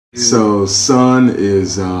So Sun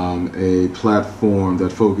is a platform that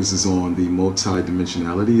focuses on the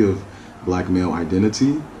multi-dimensionality of black male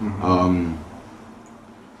identity,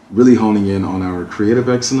 really honing in on our creative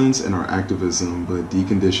excellence and our activism, but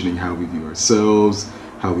deconditioning how we view ourselves,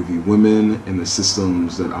 how we view women, and the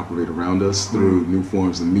systems that operate around us through new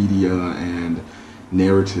forms of media and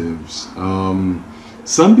narratives.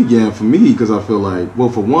 Sun began for me because I feel like, well,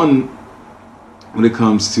 for one, when it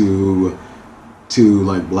comes to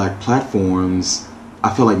like black platforms,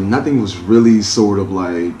 I feel like nothing was really sort of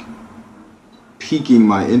like piquing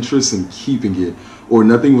my interest and keeping it, or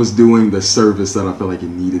nothing was doing the service that I felt like it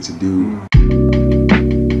needed to do.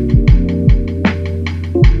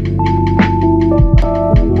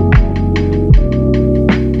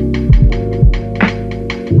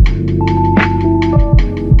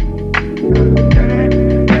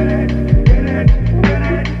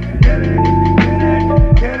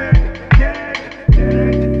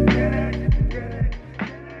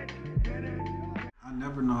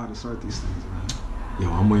 Start these things, man.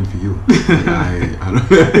 Yo, I'm waiting for you.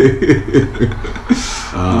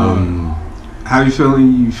 How you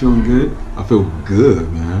feeling? You feeling good? I feel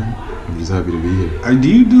good, man. I'm just happy to be here. Do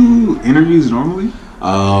you do interviews normally?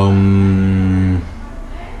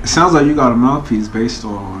 It sounds like you got a mouthpiece based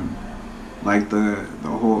on like the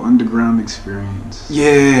whole underground experience.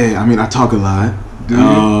 Yeah, I mean, I talk a lot. Do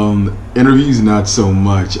you? Interviews, not so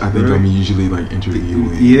much. I think Really? I'm usually like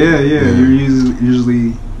interviewing. Yeah. You're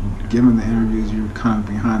usually giving the interviews. You're kind of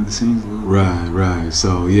behind the scenes a little. Right.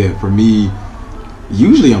 So yeah, for me,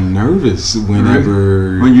 usually I'm nervous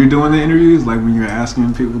whenever when you're doing the interviews, like when you're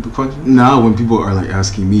asking people the questions. No, when people are like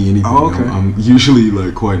asking me anything, Oh, okay. I'm usually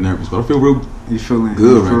like quite nervous, but I feel real You feeling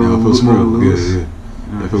good right now. I feel smooth. Yeah.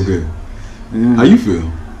 Nice. I feel good. Yeah. How you feel?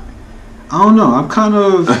 I don't know. I'm kind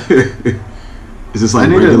of. Is this like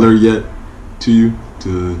regular yet to you?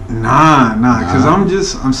 Nah, because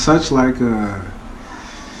I'm such like a.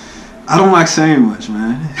 I don't like saying much,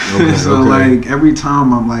 man. Okay, so okay. like every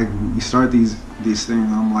time I'm like, you start these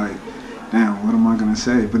things, I'm like, damn, what am I gonna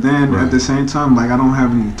say? But then at the same time, like I don't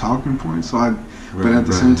have any talking points, so but at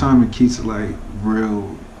the same time, it keeps it like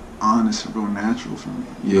real honest, real natural for me.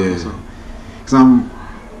 You know? So,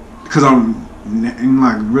 because I'm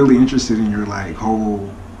like really interested in your like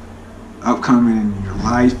whole upcoming in your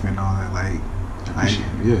life and all that, like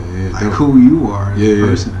who you are as a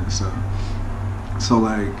person and stuff. So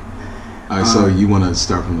like. Alright, so you want to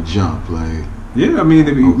start from the jump, like? Yeah, I mean,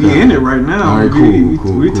 we in it right now. All right,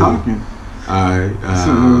 cool. We're talking. All right.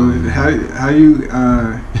 So how you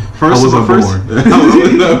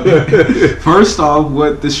first off,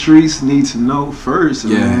 what the streets need to know first,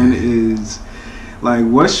 man, is like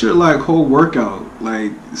what's your like whole workout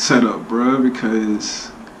like setup, bro? Because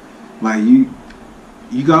like you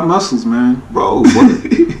got muscles, man, bro.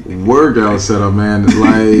 Workout setup, man.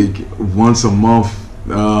 Like once a month.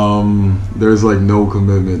 There's like no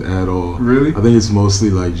commitment at all. Really? I think it's mostly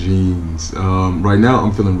like jeans. Right now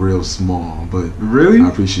I'm feeling real small, but really, I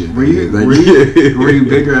appreciate it. Were you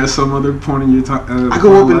bigger at some other point in your time? I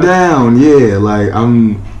go up and down. Yeah, like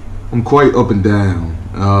I'm quite up and down.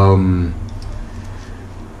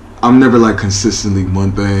 I'm never like consistently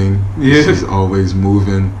one thing. Yeah, it's just always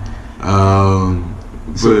moving.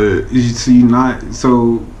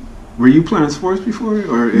 So were you playing sports before?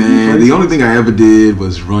 Or man, the only thing I ever did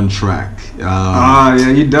was run track. Yeah,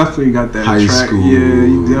 you definitely got that high track. school. Yeah,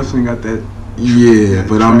 you definitely got that. Yeah,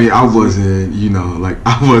 but I mean, I wasn't,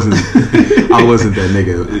 I wasn't that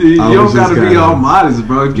nigga. You don't gotta be all modest,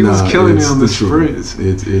 bro. If you was killing it on the sprints,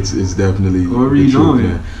 it's definitely. What were you doing?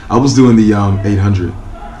 Man. I was doing the 800.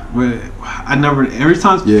 But I never. Every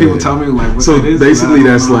time people tell me like, what so that is, basically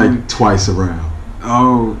that's like twice around.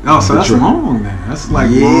 Oh, so that's long then. That's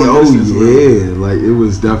like long distance, like it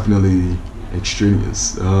was definitely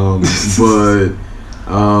extraneous. I've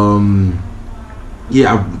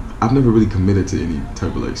never really committed to any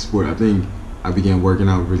type of like sport. I think I began working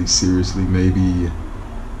out really seriously maybe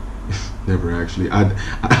never actually.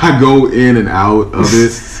 I go in and out of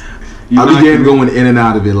it. I began going in and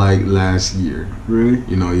out of it like last year. Really?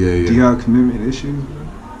 Yeah. Do you have commitment issues, bro?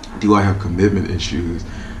 Do I have commitment issues?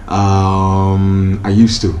 I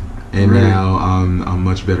used to, and now I'm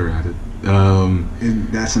much better at it. And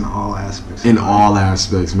that's in all aspects. In all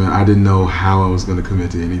aspects, man. I didn't know how I was going to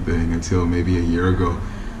commit to anything until maybe a year ago.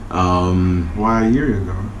 Why a year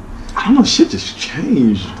ago? I don't know. Shit just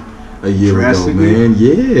changed a year ago, man.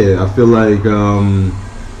 Yeah, I feel like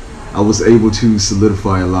I was able to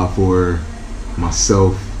solidify a lot for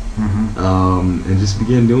myself, and just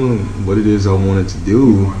begin doing what it is I wanted to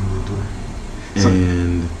do.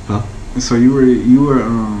 And so you were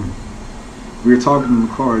we were talking in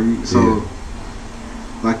the car. So,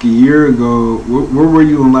 like a year ago, where were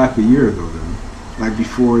you in life a year ago then? Like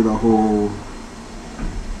before the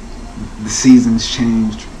seasons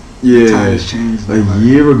changed. Times changed. A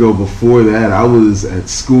year ago, before that, I was at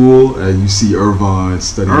school at UC Irvine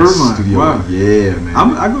studying studio. Wow. Yeah, man.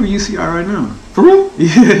 I go to UCI right now. For real?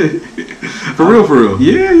 Yeah. For real?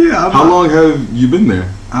 Yeah. How long have you been there?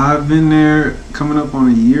 I've been there coming up on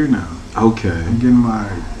a year now. Okay. I'm getting my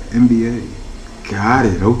MBA. Got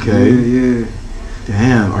it. Okay. Yeah.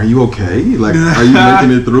 Damn. Are you okay? Like, are you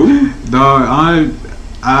making it through? Dog,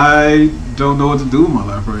 I don't know what to do with my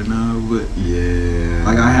life right now, but yeah,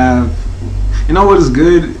 like I have, you know what is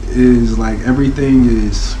good is like everything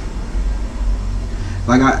is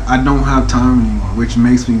like I don't have time anymore, which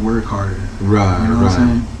makes me work harder. Right. You know what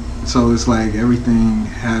I'm saying? So it's like everything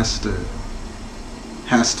has to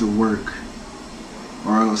work,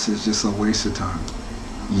 or else it's just a waste of time.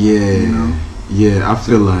 Yeah. You know? Yeah, I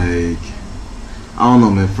feel like, I don't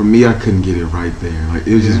know, man. For me, I couldn't get it right there. Like,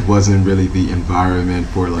 it just wasn't really the environment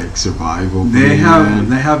for like survival. They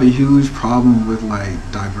have a huge problem with like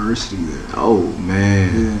diversity there. Oh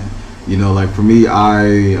man. Yeah. You know, like for me,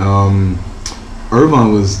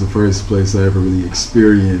 Irvine was the first place I ever really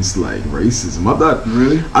experienced like racism.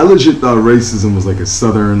 I legit thought racism was like a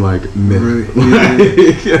southern like myth.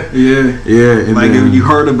 Really? Yeah. And like then, you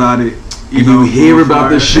heard about it. You hear about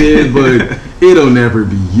this shit, but it'll never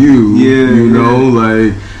be you. You know,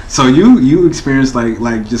 like. So you experienced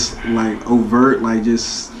like just like overt, like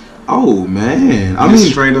just. Oh man, I mean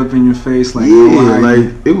straight up in your face, like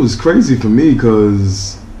like it was crazy for me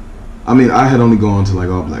because, I mean, I had only gone to like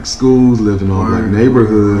all black schools, lived in all black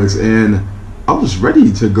neighborhoods, and I was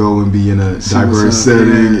ready to go and be in a diverse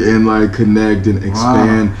setting and like connect and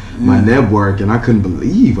expand my network, and I couldn't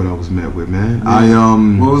believe what I was met with, man.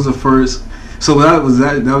 What was the first? So that was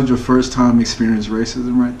your first time experiencing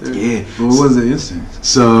racism right there? Yeah. But what was the instance?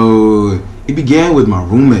 So it began with my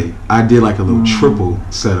roommate. I did like a little triple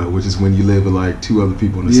setup, which is when you live with like two other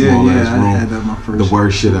people in a small ass room. I had that my first. The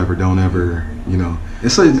worst shit ever. Don't ever, you know.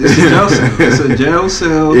 It's a jail cell. It's a jail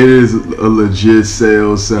cell. It is a legit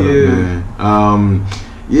cell setup, man.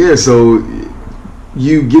 So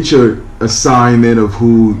you get your assignment of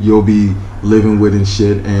who you'll be living with and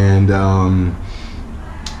shit, and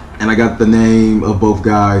I got the name of both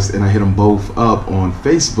guys, and I hit them both up on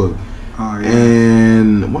Facebook. Oh, yeah.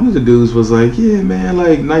 And one of the dudes was like, "Yeah, man,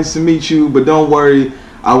 like nice to meet you, but don't worry,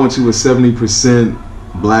 I went to a 70%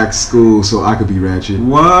 black school, so I could be ratchet."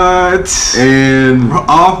 What? And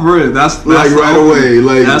off rip, that's like right away,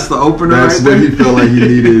 like that's the opener. That's what he felt like he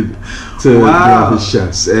needed to get off his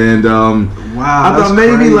chest. And I thought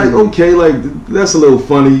maybe like okay, like that's a little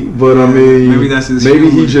funny, but I mean maybe that's his maybe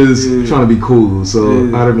humor. he just trying to be cool, so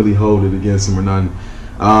I didn't really hold it against him or nothing.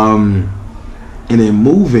 And then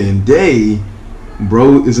moving day,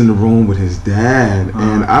 bro is in the room with his dad,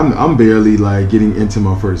 and I'm barely like getting into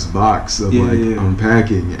my first box of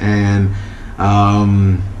unpacking, and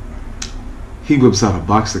he whips out a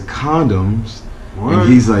box of condoms. What? And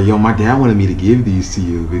he's like, "Yo, my dad wanted me to give these to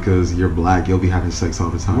you because you're black. You'll be having sex all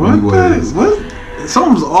the time." What?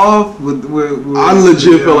 Something's off with I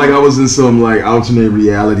legit felt like I was in some like alternate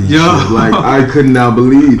reality shit. Like I could not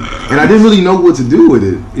believe, and I didn't really know what to do with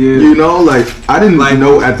it. You know, like I didn't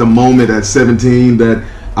know at the moment at 17 that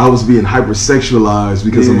I was being hypersexualized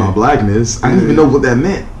because of my blackness. I didn't even know what that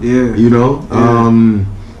meant. You know,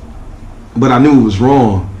 but I knew it was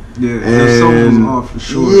wrong. And something was off for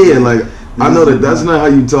sure. Like I know that's not how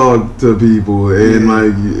you talk to people, and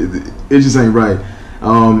like it just ain't right.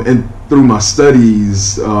 And through my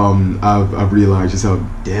studies, I've realized just how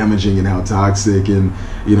damaging and how toxic, and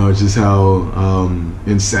you know, just how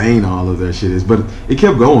insane all of that shit is. But it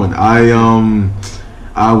kept going.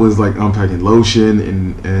 I was like unpacking lotion,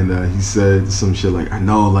 and he said some shit like, "I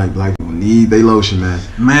know, like black people need they lotion, man."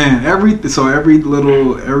 Every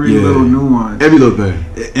little nuance, every little thing,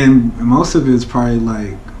 and most of it's probably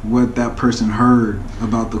like what that person heard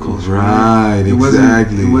about the culture. Right,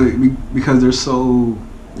 exactly. Because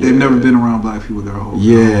they've never been around black people their whole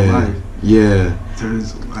life.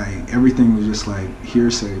 There's like everything was just like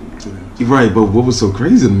hearsay to them. Right, but what was so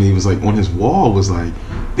crazy to me was like on his wall was like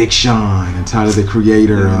Big Sean and Tyler the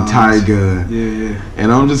Creator and Tyga.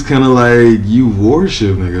 And I'm just kind of like, you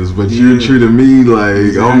worship niggas, but you treated me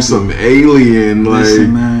like I'm some alien. Like,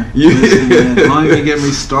 listen, man. Don't even get me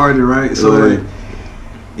started, right? So like,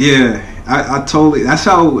 I totally. That's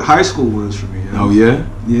how high school was for me. Oh yeah.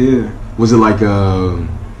 Was it like a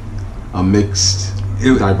mixed,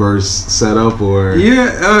 diverse setup, or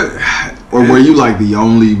or were you like the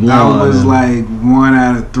only one? I was like 1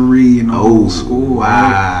 out of 3 in the whole school.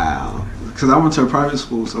 Wow. because I went to a private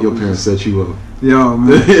school. So your parents set you up. Yo,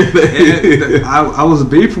 man. And I was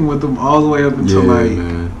beefing with them all the way up until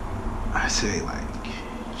man. I say like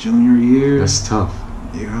junior year. That's tough.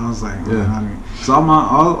 Yeah, I was like, man, so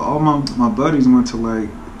all my buddies went to like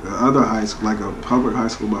the other high school, like a public high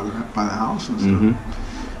school by the house and stuff.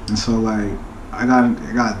 And so like I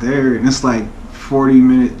got there, and it's like 40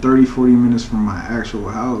 minutes from my actual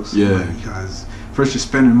house. Yeah. Like, because first you're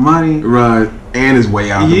spending money. Right. And it's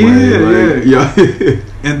way out the way. Yeah.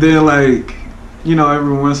 And then like, you know,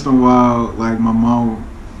 every once in a while, like my mom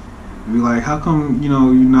would be like, how come, you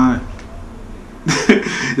know, you're not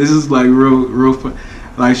this is like real fun.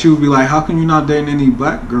 Like she would be like, how come you're not dating any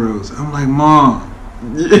black girls? I'm like, Mom.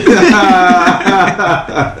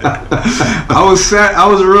 I was sad. I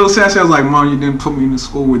was real sad. I was like, Mom, you didn't put me in the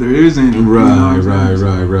school where there is any. Right, you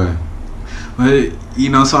know right. But you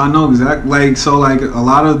know, so I know exactly. Like, so like a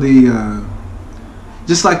lot of the,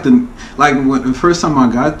 just like when the first time I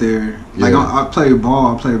got there, like I played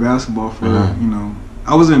ball, I played basketball for you know,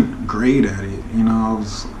 I wasn't great at it. You know,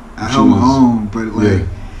 I held my own, but like.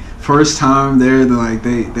 First time there,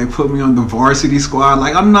 they put me on the varsity squad.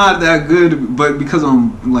 Like I'm not that good, but because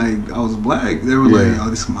I'm like I was black, they were like,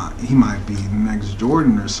 "Oh, he might be the next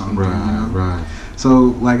Jordan or something." Right, you know? right.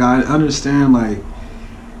 So like I understand like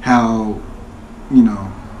how, you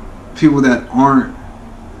know, people that aren't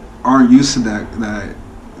used to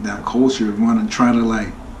that culture want to try to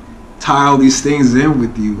like tie all these things in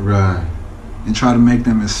with you, right, and try to make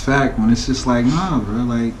them as fact when it's just like, nah, bro,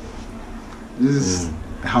 like this is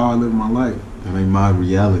how I live my life. That ain't my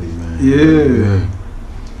reality, man. Yeah.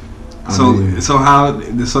 So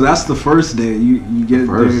that's the first day. You get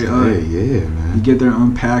there. Yeah, man. You get there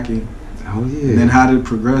unpacking. Oh yeah. And then how did it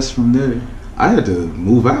progress from there? I had to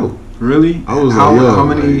move out. Really? I was how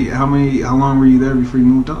long were you there before you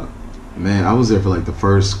moved out? Man, I was there for like the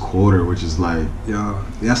first quarter, which is like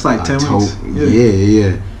that's like 10 months.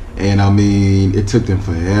 Yeah. And I mean, it took them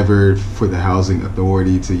forever for the housing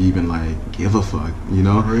authority to even like give a fuck, you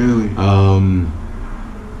know? Really?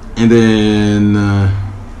 And then,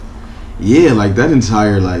 like that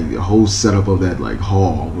entire like whole setup of that like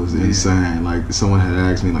hall was insane. Like someone had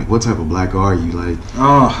asked me like, "What type of black are you? Like,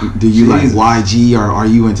 do you like YG or are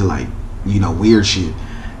you into like, you know, weird shit?"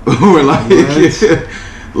 Or like,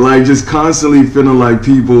 like just constantly feeling like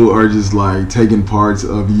people are just like taking parts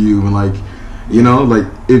of you and like. You know, like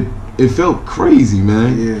it felt crazy,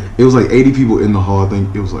 man. Yeah. It was like 80 people in the hall. I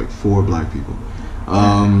think it was like 4 black people.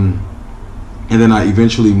 And then I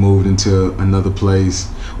eventually moved into another place.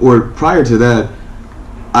 Or prior to that,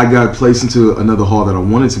 I got placed into another hall that I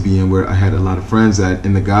wanted to be in, where I had a lot of friends at.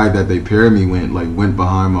 And the guy that they paired me went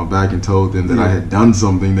behind my back and told them that I had done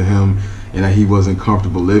something to him and that he wasn't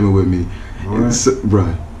comfortable living with me. Right. So,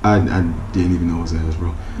 bro, I didn't even know his ass,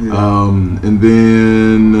 bro. Yeah. And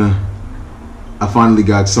then I finally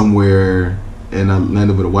got somewhere, and I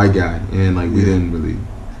landed with a white guy, and like we didn't really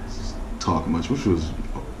talk much, which was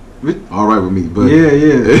all right with me. But I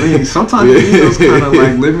mean, sometimes in those kind of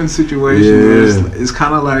like living situations, it's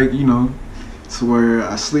kind of like, you know, to where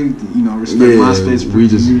I sleep, you know, respect my space. We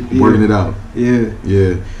just working it out.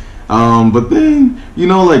 Yeah. But then, you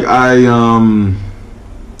know, like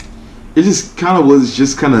it just kind of was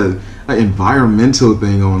just kind of an environmental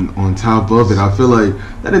thing on top of it. I feel like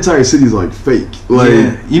that entire city is like fake.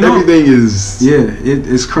 Like you know, everything is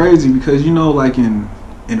it's crazy because, you know, like in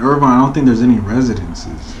Irvine, I don't think there's any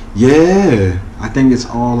residences. Yeah, I think it's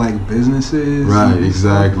all like businesses. Right,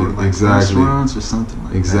 exactly, or like restaurants or something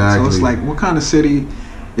like that. So it's like, what kind of city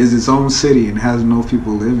is its own city and has no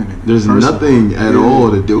people living in it? There's nothing at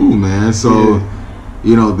all to do, man. So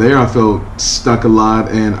you know, there I felt stuck a lot,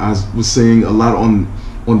 and I was seeing a lot on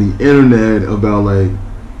the internet about like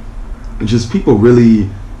just people really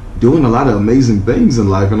doing a lot of amazing things in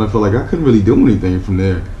life, and I felt like I couldn't really do anything from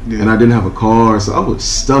there. And I didn't have a car, so I was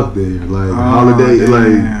stuck there like holiday.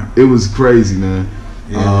 Like it was crazy, man.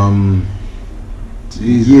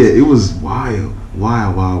 It was wild.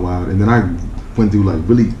 And then I went through like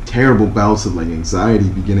really terrible bouts of like anxiety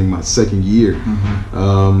beginning my second year.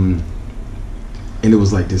 And it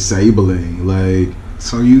was like disabling. Like,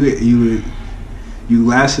 so you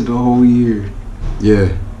lasted the whole year.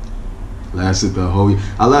 Yeah, lasted the whole year.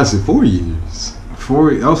 I lasted 4 years. So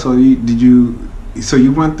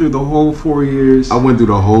you went through the whole 4 years. I went through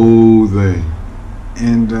the whole thing.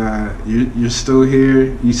 And you're still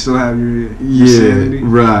here. You still have your sanity.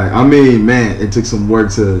 Right. I mean, man, it took some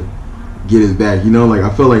work to get it back. You know, like I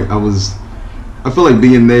feel like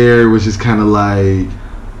being there was just kind of like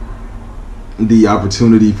the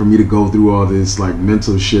opportunity for me to go through all this like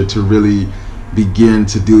mental shit to really begin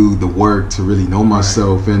to do the work to really know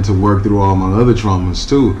myself and to work through all my other traumas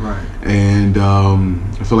too. Right. And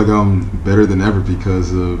I feel like I'm better than ever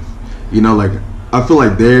because of, like, I feel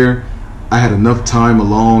like there I had enough time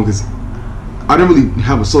alone because I didn't really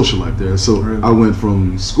have a social life there. So I went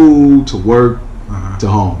from school to work to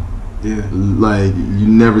home. Yeah. Like, you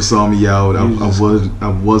never saw me out. I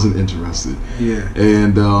wasn't interested. Yeah.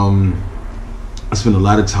 And I spent a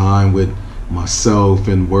lot of time with myself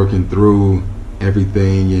and working through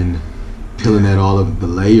everything and peeling at all of the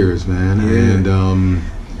layers, man. Yeah.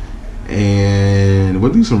 And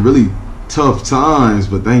went through some really tough times,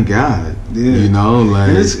 but thank God. Yeah. Like,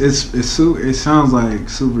 and it sounds like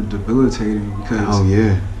super debilitating because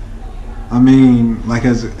I mean, like,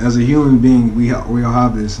 as a human being, we all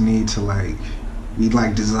have this need to, like, we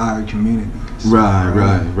like desire community.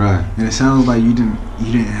 Right. And it sounds like you didn't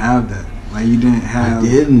have that. Like, you didn't have. I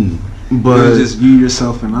didn't. But it was just you,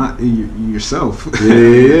 yourself, and yourself.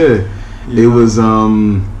 Yeah. It was.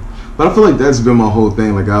 But I feel like that's been my whole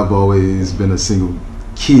thing. Like, I've always been a single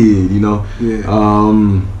kid. Yeah.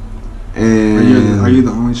 And are you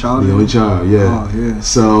the only child? The only child, yeah. Oh, yeah.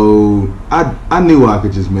 So I knew I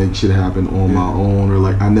could just make shit happen on my own, or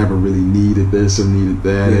like I never really needed this or needed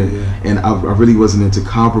that, and I really wasn't into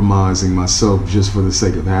compromising myself just for the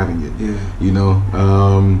sake of having it. Yeah.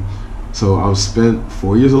 So I spent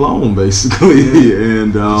 4 years alone basically,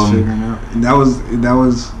 and just figuring out. And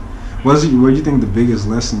what do you think the biggest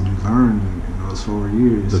lesson you learned in those 4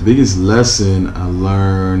 years? The biggest lesson I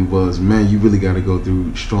learned was, man, you really got to go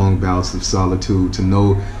through strong bouts of solitude to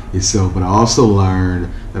know yourself. But I also learned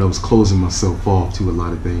that I was closing myself off to a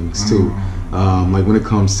lot of things too. Like when it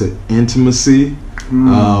comes to intimacy,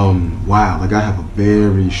 wow, like I have a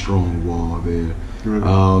very strong wall there.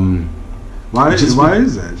 Really? Why is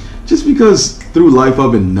that? Just because through life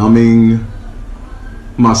I've been numbing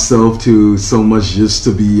myself to so much just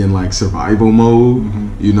to be in like survival mode,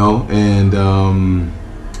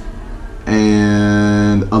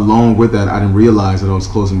 and along with that I didn't realize that I was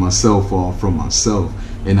closing myself off from myself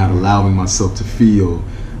and not allowing myself to feel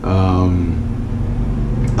a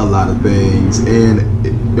lot of things. And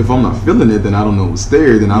if I'm not feeling it, then I don't know what's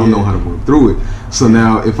there, then I don't know how to work through it. So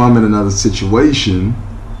now if I'm in another situation,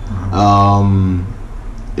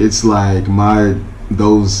 it's like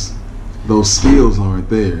those skills aren't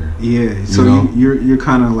there. Yeah. So you're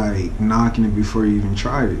kind of like knocking it before you even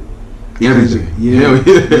tried it. Everything. Yeah.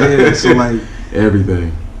 So like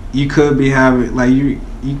everything. You could be having like you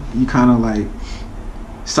kind of like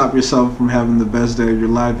stop yourself from having the best day of your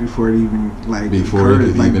life before it even before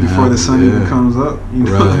the sun even comes up.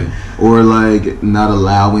 Right. Or like not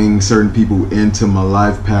allowing certain people into my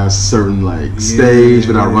life past a certain stage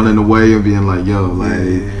without running away and being like, yo,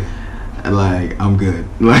 like I'm good,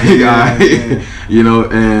 like and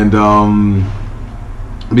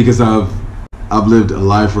because I've lived a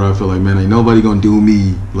life where I feel like, man, ain't nobody gonna do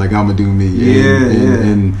me like I'm gonna do me,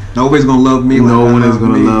 and nobody's gonna love me. No one is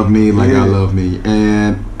gonna love me like I love me,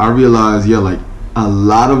 and I realized, like a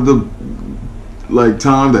lot of the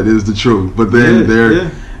time that is the truth, but then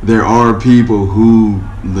there are people who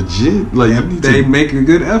legit they make a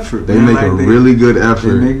good effort. They make a really good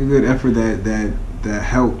effort. They make a good effort that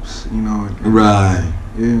helps, Right.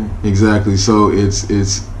 Yeah. Exactly. So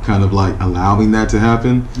it's kind of like allowing that to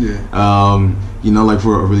happen. Yeah. Like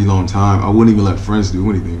for a really long time, I wouldn't even let friends do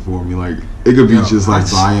anything for me. Like it could be just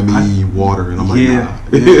buying me water, and I'm like, nah.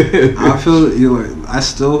 I feel I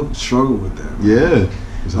still struggle with that. Yeah.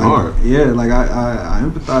 It's hard. Yeah. Like I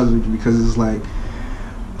empathize with you because it's like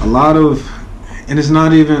a lot of, and it's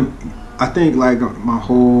not even. I think like my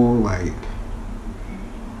whole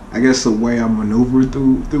I guess the way I maneuver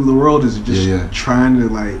through the world is just trying to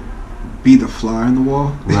be the fly in the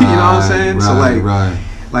wall. Right, you know what I'm saying? Right,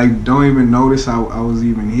 so don't even notice I was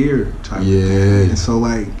even here type of thing. And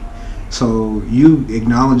so you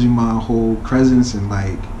acknowledging my whole presence and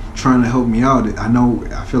trying to help me out, I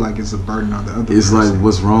feel like it's a burden on the other person. Like,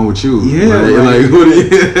 what's wrong with you? Yeah. What are you?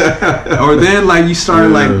 Or then you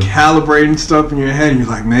start calibrating stuff in your head, and you're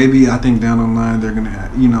like, maybe I think down the line they're gonna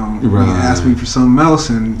ask me for something else,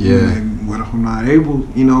 and maybe what if I'm not able,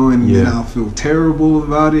 and then I'll feel terrible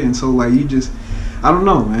about it. And so you just, I don't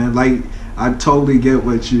know, man. I totally get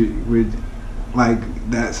what you would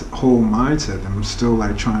that whole mindset. I'm still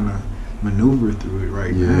trying to maneuver through it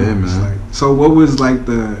right now. Yeah, man. So what was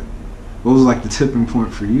the tipping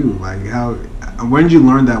point for you? When did you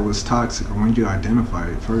learn that was toxic, or when did you identify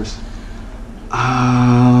it first?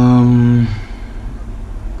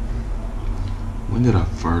 When did I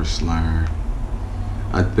first learn?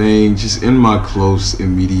 I think just in my close,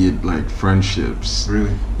 immediate, like, friendships.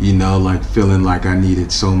 Really? You know, like, feeling like I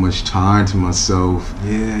needed so much time to myself.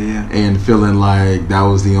 Yeah. And feeling like that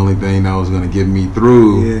was the only thing that was going to get me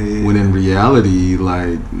through. Yeah. When in reality,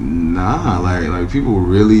 like, nah. Like people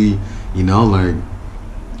really, you know, like,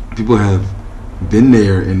 people have been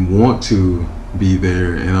there and want to be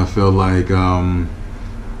there. And I feel like,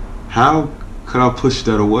 how could I push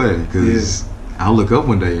that away? Because I'll look up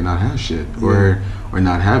one day and not have shit. Or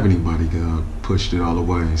not have anybody pushed it all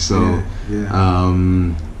away. So,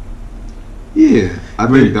 I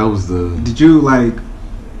think that was the. Did you like?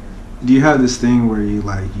 Do you have this thing where you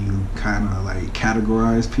kind of like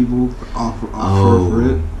categorize people off of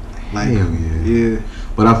it? Like, hell yeah.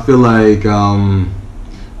 But I feel like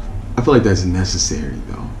that's necessary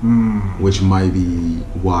though, which might be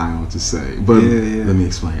wild to say. But let me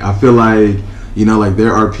explain. I feel like, you know, like,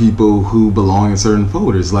 there are people who belong in certain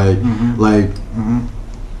folders. Like,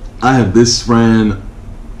 I have this friend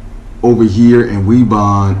over here, and we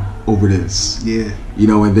bond over this. Yeah. You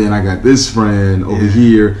know, and then I got this friend over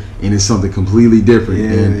here, and it's something completely different.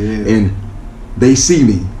 And they see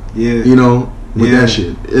me. Yeah. You know, with that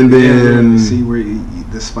shit, and then see where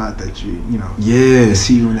the spot that you know. Yeah. They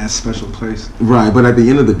see you in that special place. Right, but at the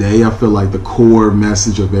end of the day, I feel like the core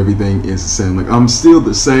message of everything is the same. Like, I'm still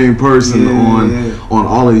the same person on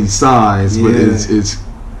all of these sides, but it's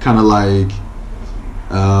kind of like,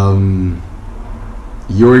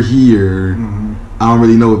 you're here. I don't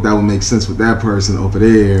really know if that would make sense with that person over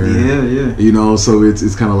there. Yeah. You know, so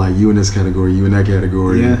it's kind of like you in this category, you in that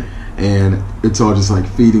category. Yeah. And it's all just like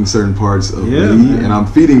feeding certain parts of me, man. And I'm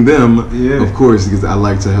feeding them, of course, because I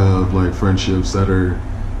like to have like friendships that are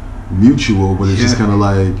mutual, but it's just kind of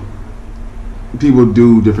like people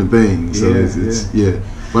do different things. So it's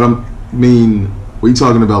But I mean, were you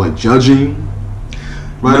talking about like judging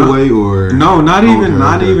away, or no? Not even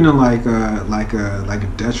in like a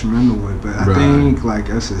detrimental way. But I think like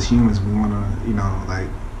us as humans, we want to, you know, like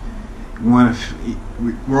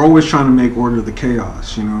we're always trying to make order of the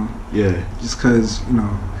chaos, you know. Yeah. Just because, you know,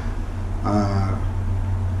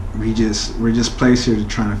 we're just placed here to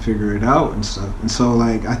try to figure it out and stuff. And so,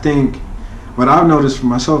 like, I think what I've noticed for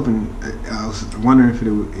myself, and I was wondering if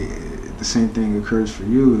the same thing occurs for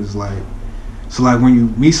you, is like, so like when you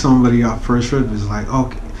meet somebody off first trip, it's like,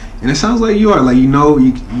 okay, and it sounds like you are like, you know,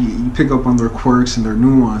 you pick up on their quirks and their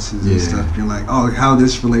nuances and stuff. You're like, oh, how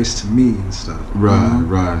this relates to me and stuff. Right, you know?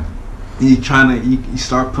 right. And you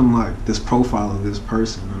start putting like this profile of this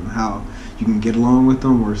person and how you can get along with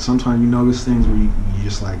them, or sometimes you notice things where you're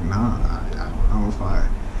just like, nah, I don't know if I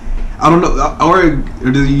don't know,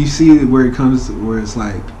 or do you see where it comes to where it's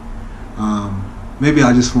like, maybe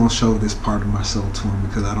I just won't show this part of myself to him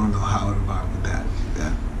because I don't know how to vibe with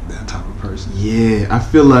that type of person. Yeah, I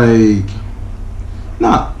feel like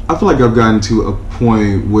I've gotten to a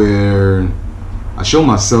point where I show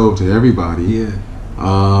myself to everybody. Yeah.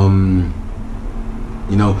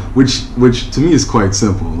 You know, which to me is quite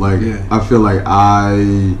simple. Like, I feel like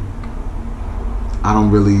I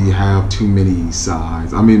don't really have too many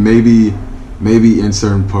sides. I mean, maybe in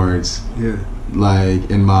certain parts. Yeah. Like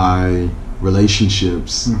in my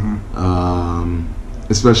relationships,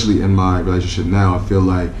 especially in my relationship now, I feel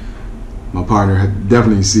like my partner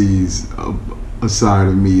definitely sees a side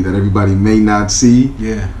of me that everybody may not see.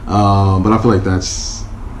 Yeah. But I feel like that's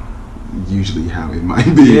usually how it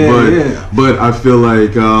might be. But I feel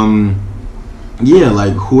like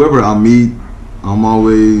like whoever I meet, I'm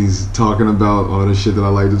always talking about all the shit that I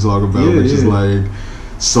like to talk about, which is like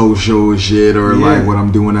social shit, or like what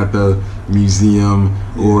I'm doing at the museum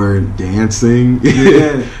or dancing.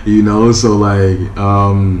 You know, so like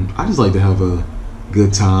I just like to have a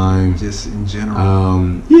good time, just in general.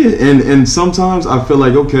 And sometimes I feel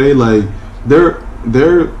like, okay, like there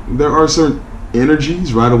are certain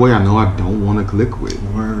energies right away I know I don't want to click with.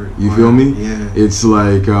 You feel me? Yeah. It's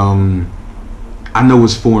like I know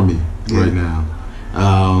what's for me right now.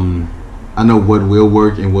 I know what will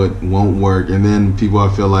work and what won't work, and then people I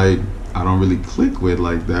feel like I don't really click with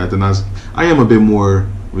like that, then I am a bit more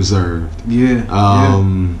reserved.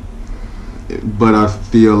 But I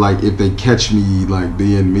feel like if they catch me like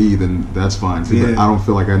being me, then that's fine. I don't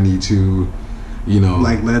feel like I need to, you know,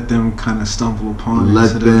 like let them kind of stumble upon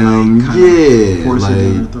let them, force it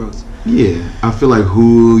down their throats. I feel like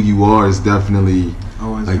who you are is definitely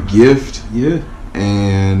always a gift.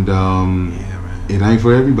 And it ain't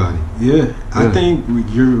for everybody. I think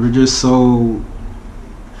we're just so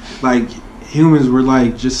like humans, we're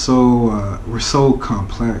like just so we're so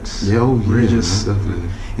complex. Yeah, we're just definitely.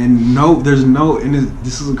 And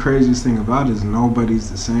this is the craziest thing about it, is nobody's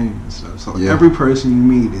the same and stuff. So every person you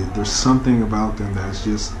meet, there's something about them that's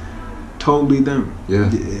just totally them. Yeah.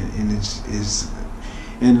 And it's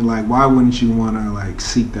and like, why wouldn't you want to like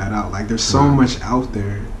seek that out? Like, there's so much out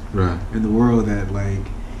there in the world that like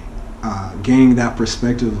gaining that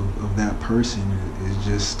perspective of that person is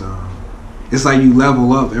just it's like you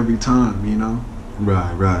level up every time, you know.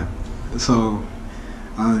 Right. So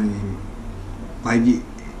I mean, like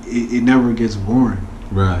it never gets boring.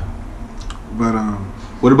 Right. But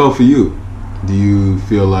what about for you? Do you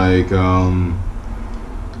feel like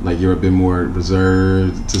you're a bit more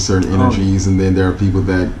reserved to certain energies, and then there are people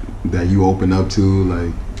that you open up to,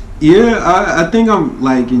 like? Yeah, I think I'm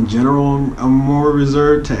like, in general, I'm more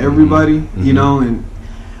reserved to everybody, you know, and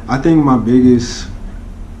I think my biggest,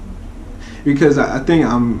 because I think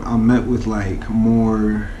I'm met with like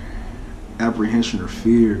more apprehension or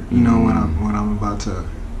fear, you know, when I want to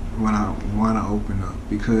open up,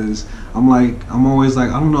 because I'm always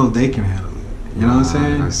like, I don't know if they can handle it, you know what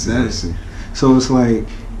I'm saying? I see. So it's like,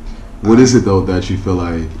 what is it though that you feel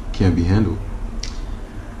like can't be handled?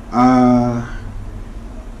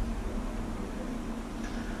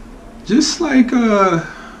 Just like I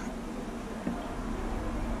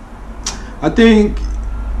think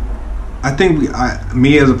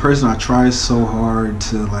me as a person, I try so hard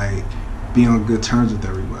to like be on good terms with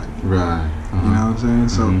everybody. Right. You know what I'm saying?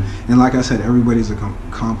 So, and like I said, everybody's a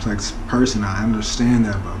complex person. I understand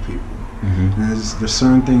that about people. And there's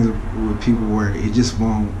certain things with people where it just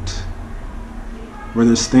won't. Where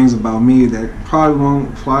there's things about me that probably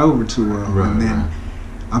won't fly over too well, and then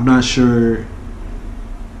I'm not sure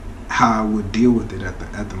how I would deal with it at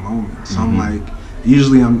the moment. So I'm like,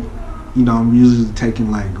 usually I'm usually taking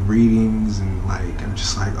like readings, and like I'm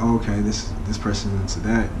just like, oh, okay, this person's into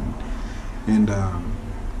that, and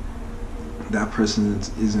that person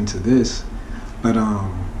is into this, but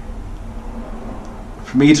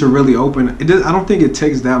for me to really open, I don't think it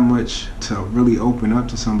takes that much to really open up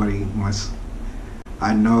to somebody once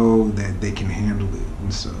I know that they can handle it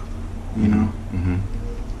and stuff, you know.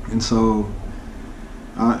 And so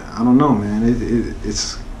I don't know, man.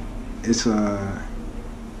 It's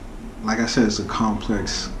like I said, it's a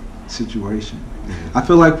complex situation. I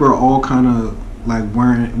feel like we're all kind of like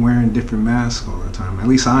wearing different masks all the time. At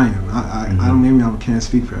least I am. I don't, maybe I can't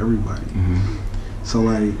speak for everybody. So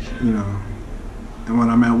like, you know, and when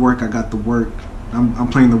I'm at work, I got the work. I'm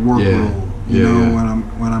playing the work role. You know,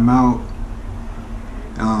 when I'm out,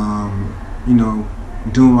 you know,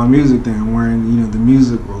 doing my music thing, I'm wearing, you know, the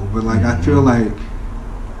music role. But like, I feel like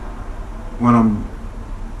when I'm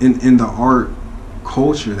in the art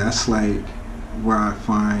culture, that's like where I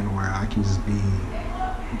find where I can just be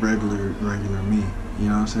regular me. You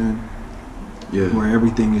know what I'm saying? Yeah. Where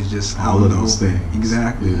everything is just all of those things.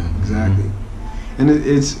 Exactly. Exactly. And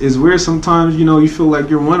it's weird sometimes, you know, you feel like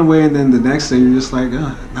you're one way, and then the next day you're just like,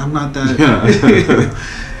 I'm not that.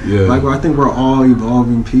 Yeah. Like, I think we're all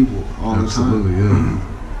evolving people all the time. Absolutely, yeah.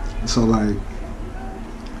 So like,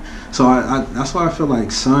 I that's why I feel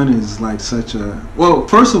like Sun is like such a, well,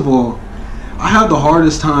 first of all, I have the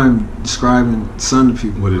hardest time describing Sun to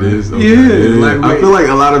people. What it is? Okay. Yeah. Like, I feel like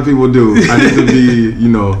a lot of people do. I need to be, you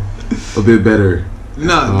know, a bit better.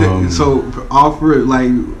 No, so offer it,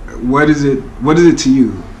 like, what is it to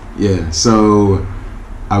you? Yeah, so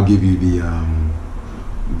I'll give you the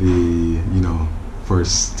you know,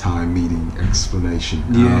 first time meeting explanation.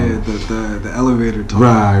 Yeah, the elevator talk.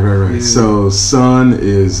 Right. Yeah. So Sun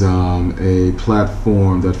is a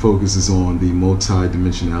platform that focuses on the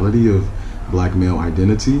multi-dimensionality of Black male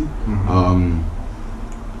identity,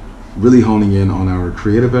 really honing in on our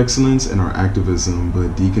creative excellence and our activism,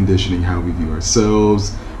 but deconditioning how we view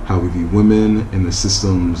ourselves, how we view women, and the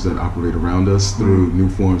systems that operate around us through new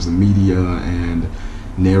forms of media and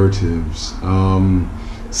narratives.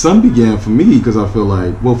 Sun began for me because I feel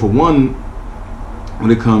like, well, for one,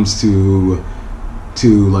 when it comes to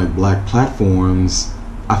like Black platforms,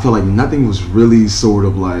 I feel like nothing was really sort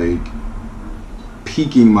of like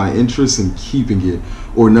piquing my interest and keeping it,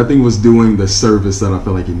 or nothing was doing the service that I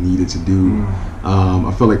felt like it needed to do.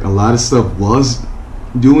 I felt like a lot of stuff was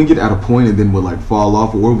doing it at a point and then would like fall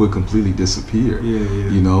off or would completely disappear.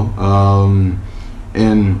 You know,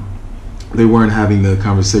 and they weren't having the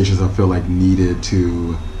conversations I felt like needed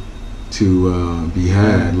to be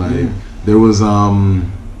had. Like there was I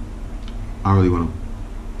don't really want to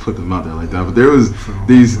put them out there like that, but there was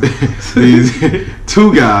these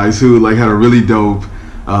two guys who like had a really dope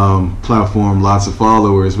platform, lots of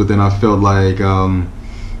followers, but then I felt like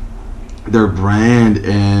their brand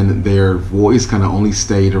and their voice kind of only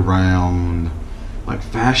stayed around like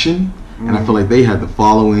fashion. And I feel like they had the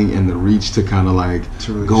following and the reach to kind of like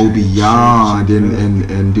really go beyond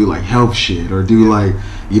and do like health shit or do like,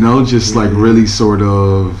 you know, just like really sort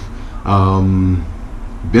of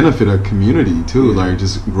benefit a community too. Like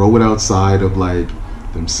just grow it outside of like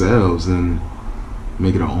themselves and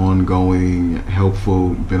make it an ongoing, helpful,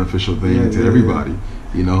 beneficial thing to everybody,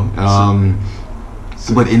 you know?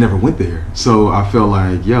 But it never went there. So I feel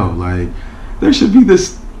like, yo, like there should be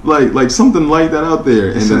this like something like that out there.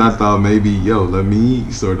 And then I thought maybe, yo, let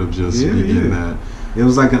me sort of just begin that. It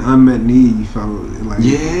was like an unmet need, you felt like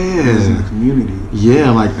it was in the community. Yeah,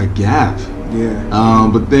 like a gap. Yeah.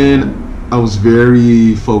 But then I was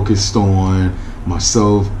very focused on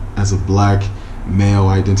myself as a black male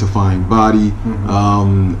identifying body,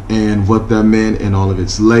 and what that meant and all of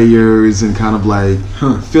its layers, and kind of like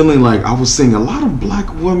feeling like I was seeing a lot of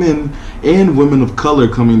black women and women of color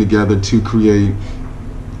coming together to create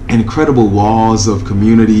incredible walls of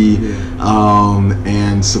community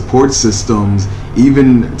and support systems,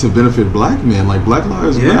 even to benefit black men. Like Black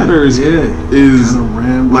Lives Matters is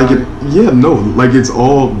like like it's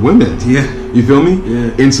all women. You feel me?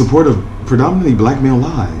 In support of predominantly black male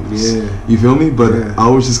lives. You feel me? But I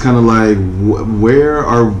was just kind of like, where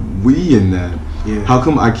are we in that? How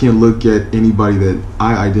come I can't look at anybody that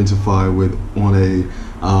I identify with on a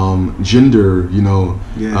gender, you know,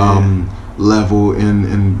 level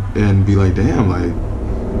and be like, damn, like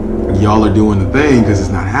y'all are doing the thing because it's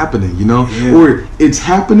not happening, you know, or it's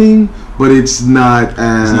happening but it's not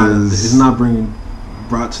as it's not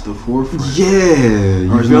brought to the forefront.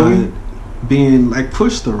 You feel me? Being like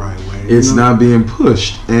pushed the right way. It's not being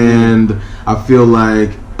pushed, and I feel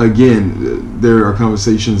like again there are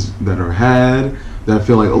conversations that are had that I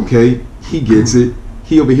feel like, okay, he gets it,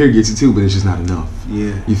 he over here gets it too, but it's just not enough.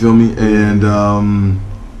 You feel me? And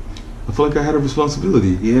I feel like I had a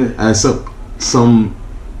responsibility as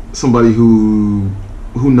somebody who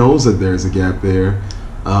knows that there's a gap there,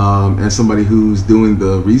 and somebody who's doing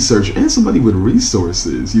the research and somebody with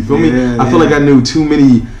resources. You feel me? I feel like I knew too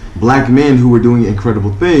many black men who were doing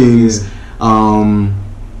incredible things,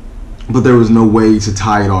 but there was no way to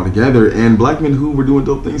tie it all together, and black men who were doing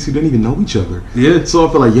dope things who didn't even know each other. So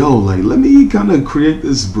I feel like, yo, like let me kind of create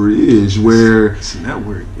this bridge where it's a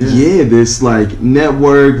network. This like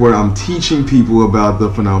network where I'm teaching people about the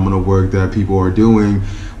phenomenal work that people are doing,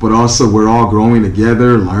 but also we're all growing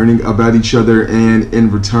together, learning about each other, and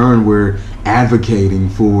in return we're advocating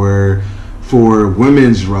for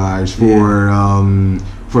women's rights,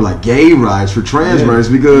 for like gay rights, for trans rights,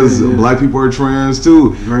 because black people are trans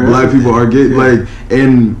too. Black people are gay, like,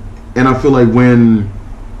 and I feel like when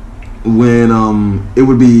it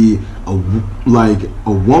would be a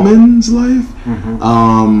woman's life,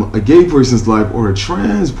 a gay person's life, or a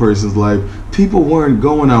trans person's life, people weren't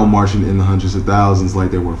going out marching in the hundreds of thousands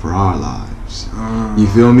like they were for our lives. You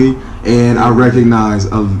feel me? And I recognize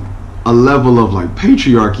a level of like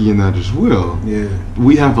patriarchy in that as well.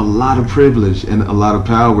 We have a lot of privilege and a lot of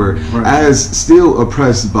power as still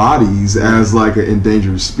oppressed bodies, as like an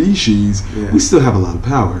endangered species. We still have a lot of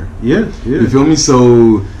power. You feel me?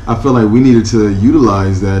 So I feel like we needed to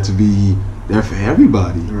utilize that to be there for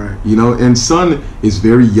everybody. You know, and Son is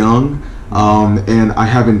very young, and I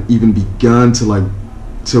haven't even begun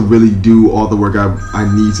to really do all the work I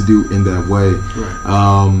need to do in that way.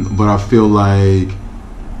 But I feel like,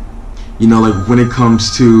 you know, like when it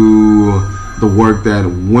comes to the work that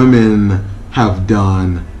women have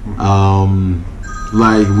done,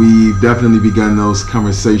 like we've definitely begun those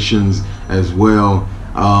conversations as well.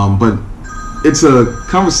 But it's a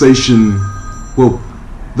conversation, well,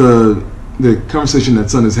 the conversation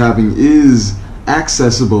that Son is having is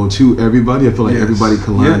accessible to everybody. I feel like everybody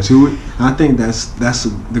can learn to it. I think that's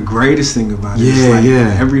the greatest thing about it. It's like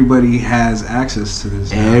everybody has access to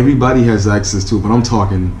this. Everybody has access to it, but I'm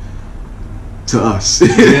talking to us.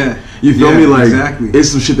 You feel me? Like it's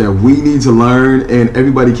some shit that we need to learn, and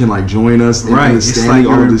everybody can like join us in understanding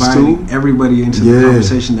all of this too. Everybody into the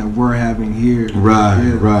conversation that we're having here.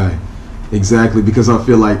 Right. Exactly, because I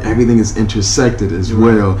feel like everything is intersected as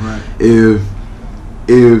well. If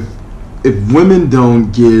women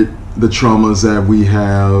don't get the traumas that we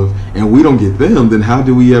have and we don't get them, then how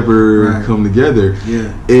do we ever come together?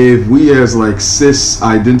 If we as like cis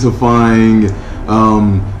identifying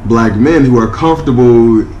black men who are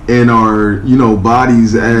comfortable in our, you know,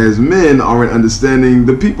 bodies as men aren't understanding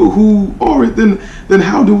the people who aren't, then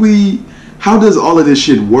how does all of this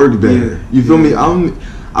shit work better? You feel me?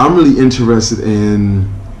 I'm really interested in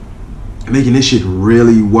making this shit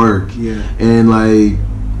really work, and like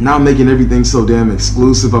not making everything so damn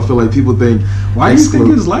exclusive. I feel like people think, why do you think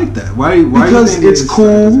it's like that? Why because do you think it's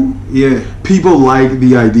cool. Yeah, people like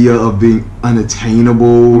the idea of being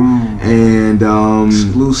unattainable and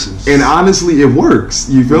exclusive. And honestly, it works.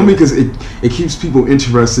 You feel me? Because it keeps people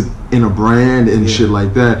interested in a brand and shit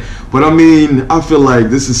like that. But I mean, I feel like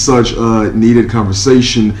this is such a needed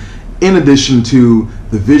conversation. In addition to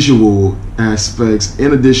the visual aspects,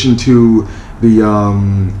 in addition to the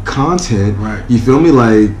content, right? You feel me?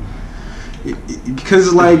 Like,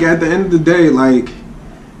 because like at the end of the day, like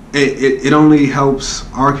it only helps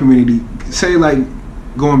our community. Say like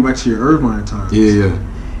going back to your Irvine times. Yeah.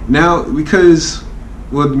 Now because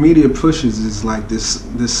what the media pushes is like this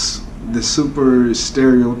super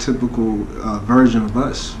stereotypical version of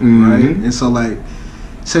us, right? And so like,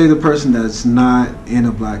 say the person that's not in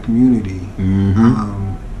a black community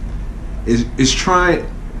is trying,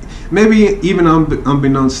 maybe even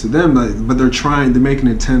unbeknownst to them, but they're making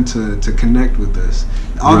an attempt to connect with us.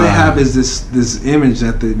 All they have is this image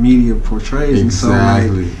that the media portrays, and so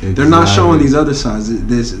like they're not showing these other sides.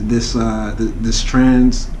 This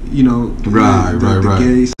trans, you know, the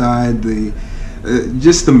gay side,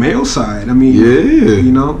 just the male side. I mean,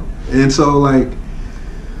 you know, and so like,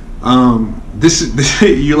 this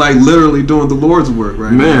you're like literally doing the Lord's work,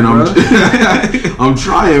 right? Man, now, I'm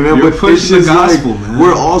trying, man. You're but pushing it's just the gospel, like, man.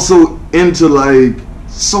 we're also into like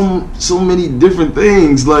so many different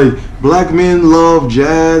things. Like, black men love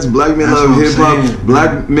jazz, black men love hip hop,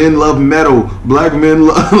 black men love metal, black men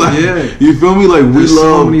love like, you feel me? Like, there's we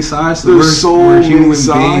love so many sides. There's so many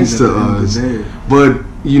sides to us, but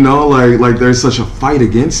you know, like there's such a fight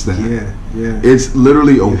against that. Yeah. It's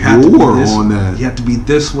literally a war on that. You have to be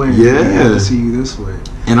this way. Yeah. You have to see you this way.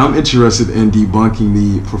 And I'm interested in debunking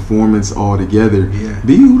the performance altogether. Yeah.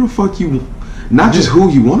 Be who the fuck you, not just who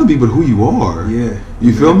you want to be, but who you are. Yeah.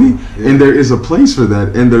 You feel me? Yeah. And there is a place for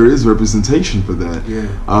that, and there is representation for that. Yeah.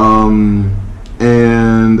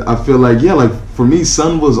 And I feel like, like for me,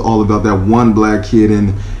 Sun was all about that one black kid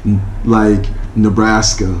in like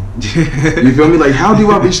Nebraska. You feel me? Like, how do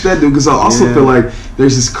I reach that dude? Because I also feel like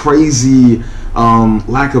there's this crazy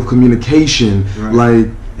lack of communication. Right. Like,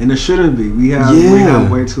 and there shouldn't be. We have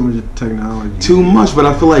way too much technology. Too much, but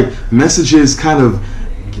I feel like messages kind of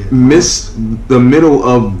miss the middle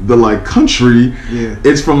of the like country. Yeah.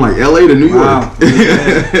 It's from like LA to New York.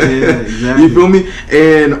 Yeah, exactly. You feel me?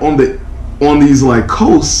 And on these like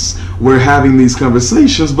coasts, we're having these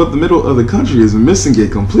conversations, but the middle of the country is missing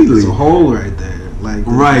it completely. There's a hole right there. Like,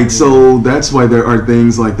 right, so that's why there are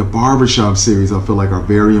things like the barbershop series I feel like are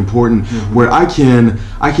very important, where I can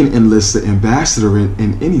enlist the ambassador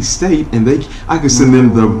in any state, and I can send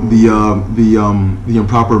them the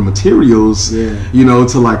improper materials, you know,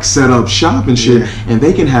 to like set up shop and shit, and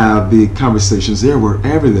they can have the conversations there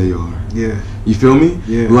wherever they are. Yeah, you feel me?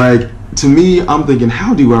 Yeah. Like, to me, I'm thinking,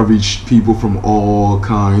 how do I reach people from all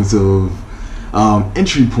kinds of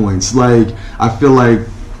entry points? Like, I feel like,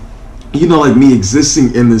 you know, like me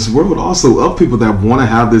existing in this world also of people that want to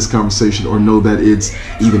have this conversation or know that it's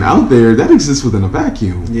even out there, that exists within a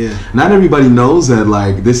vacuum. Yeah. Not everybody knows that,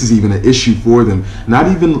 like, this is even an issue for them. Not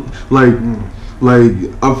even, like,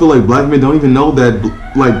 I feel like black men don't even know that,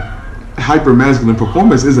 like, hyper masculine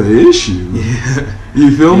performance is an issue. Yeah.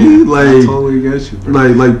 You feel me? Like, I totally get you, bro.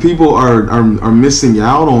 Like people are missing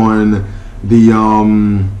out on the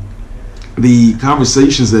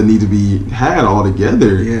conversations that need to be had all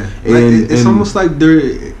together. Yeah. And it's almost like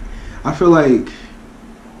I feel like,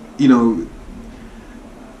 you know,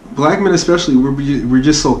 black men especially, we're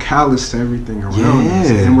just so callous to everything around us,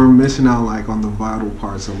 and we're missing out like on the vital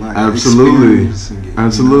parts of life. Absolutely.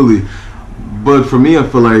 Absolutely. But for me, I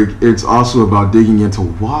feel like it's also about digging into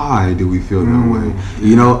why do we feel that way. Yeah.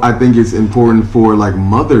 You know, I think it's important for like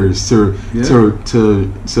mothers to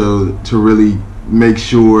really make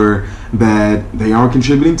sure that they are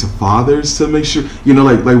contributing, to fathers to make sure, you know,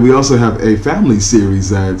 like we also have a family series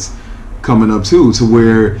that's coming up too, to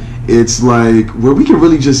where it's like where we can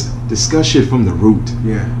really just discuss shit from the root.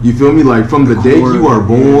 Yeah. You feel me? Like from the day you are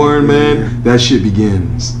born, man, that shit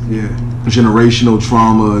begins. Yeah. Generational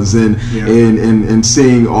traumas and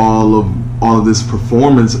seeing all of this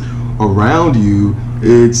performance around you,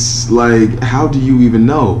 it's like, how do you even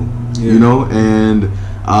know? You know, and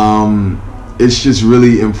it's just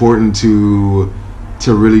really important to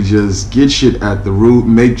really just get shit at the root,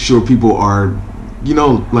 make sure people are, you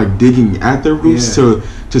know, like digging at their roots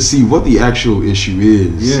to see what the actual issue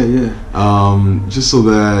is. Just so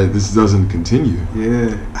that this doesn't continue.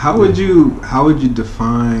 Yeah. How would you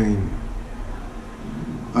define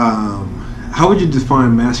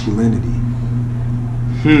masculinity?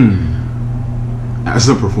 as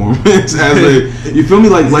a performance, as a, you feel me?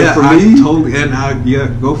 Like for me, totally, and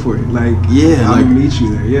go for it. Like, I'll meet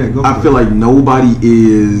you there. Yeah, go for it. I feel like nobody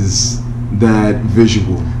is that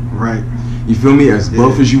visual. Right. You feel me? As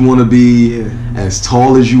buff as you want to be, as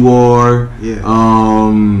tall as you are,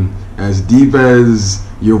 as deep as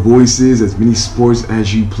your voice is, as many sports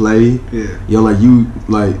as you play, like you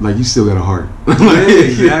still got a heart.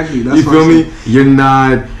 Exactly. That's you feel me?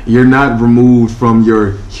 You're not removed from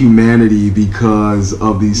your humanity because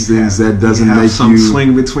of these things that doesn't make some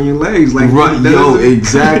swing between your legs, like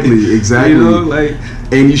exactly. You know, like,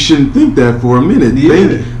 and you shouldn't think that for a minute.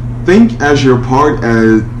 Think as your part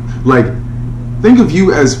as like. Think of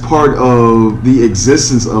you as part of the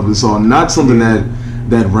existence of this all, not something that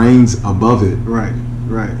reigns above it. Right.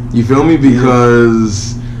 You feel me?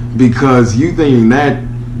 Because you thinking that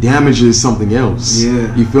damages something else.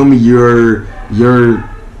 Yeah. You feel me? You're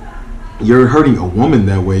hurting a woman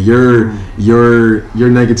that way. You're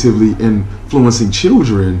negatively influencing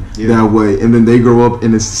children that way, and then they grow up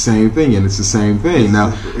and it's the same thing, and it's the same thing.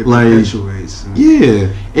 Now, it like, perpetuates.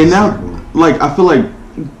 And now, like, I feel like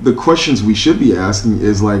the questions we should be asking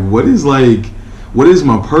is like, what is my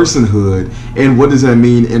personhood, and what does that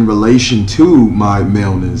mean in relation to my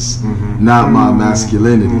maleness, not my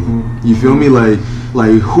masculinity? You feel me? Like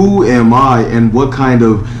who am I, and what kind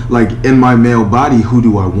of, like, in my male body, who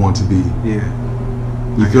do I want to be? You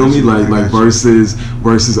feel me? Like versus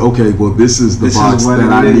okay, well, this is the box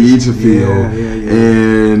that I need to feel,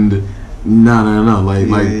 and no, like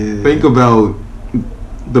think about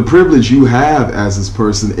the privilege you have as this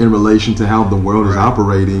person in relation to how the world is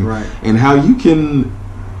operating, and how you can,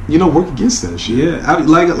 work against that shit.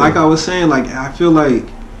 Like I was saying, like, I feel like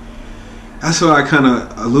that's what I kind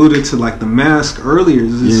of alluded to, like the mask earlier.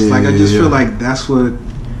 I just feel like that's what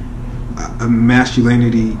a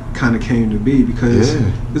masculinity kind of came to be, because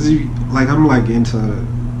like I'm like into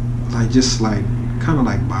like just like kind of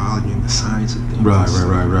like biology and the science of things. Right.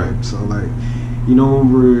 So like,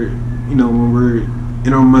 when we're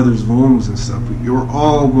in our mother's wombs and stuff, you're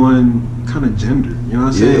all one kind of gender. You know what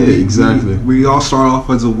I'm saying? Yeah, exactly. We all start off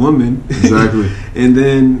as a woman. Exactly. And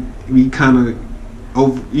then we kind of,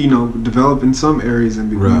 develop in some areas, and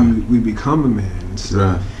we become a man. And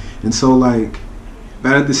stuff. Right. And so, like,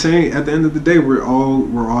 but at the end of the day, we're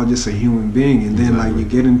all just a human being. And then like you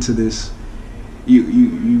get into this,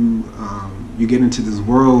 you get into this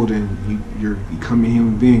world, and you're becoming a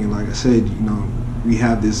human being. And like I said, we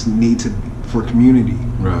have this need for community.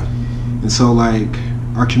 Right. And so, like,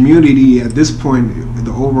 our community at this point,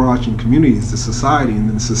 the overarching community is the society, and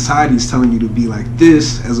then the society is telling you to be like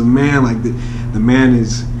this as a man. Like the man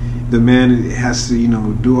has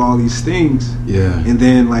to do all these things. And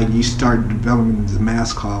then like you start developing this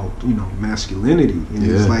mask called masculinity, and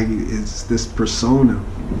it's like it's this persona.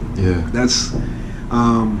 That's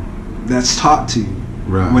taught to you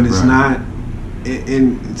when it's not.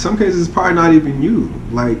 In some cases, it's probably not even you.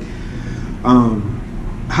 Like,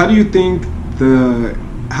 how do you think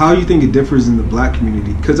it differs in the black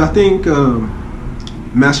community? Because I think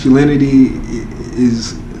masculinity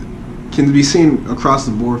can be seen across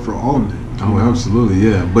the board for all men. Oh, absolutely,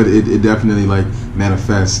 yeah. But it definitely like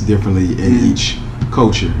manifests differently in each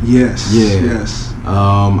culture. Yes.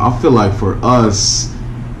 I feel like for us,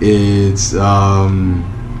 it's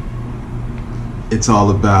all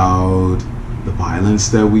about the violence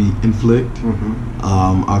that we inflict.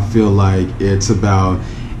 I feel like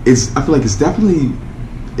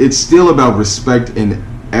it's still about respect in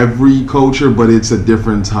every culture, but it's a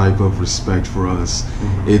different type of respect for us.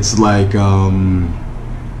 It's like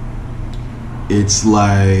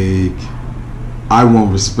I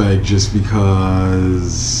want respect just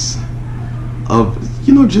because of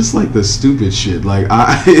just like the stupid shit. Like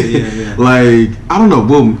like I don't know.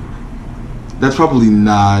 Well, that's probably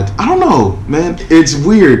not. I don't know, man. It's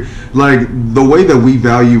weird. Like the way that we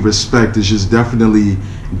value respect is just definitely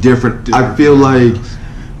different. I feel like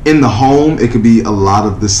in the home it could be a lot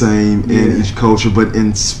of the same in each culture, but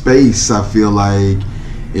in space I feel like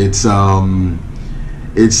it's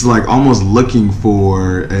like almost looking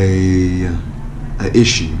for a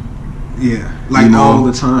issue. Like all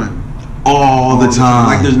the time. All the time.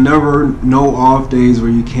 Like there's never no off days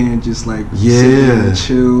where you can't just like sit and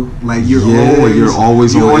chill. Like you're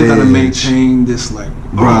always gotta maintain this like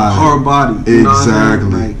hard body.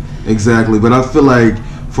 Exactly. But I feel like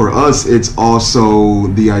for us it's also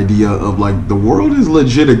the idea of like the world is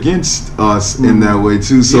legit against us in that way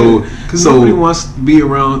too. So because nobody wants to be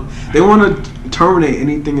around. They want to terminate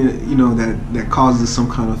anything that causes some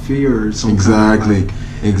kind of fear or some kind of like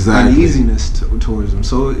uneasiness towards them.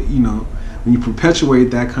 So when you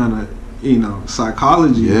perpetuate that kind of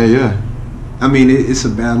psychology, I mean, it's a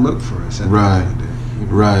bad look for us. At Right. the end of the day, you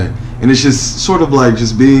know? Right. And it's just sort of like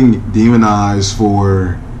just being demonized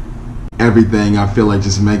for everything. I feel like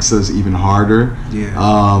just makes us even harder.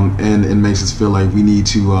 Yeah. And it makes us feel like we need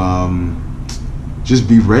to just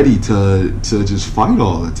be ready to just fight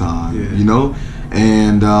all the time. Yeah. You know?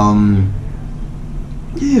 And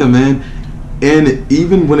yeah, man. And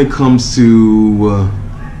even when it comes to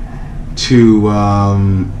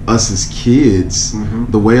us as kids,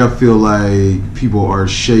 the way I feel like people are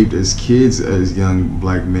shaped as kids, as young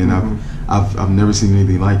black men, I've never seen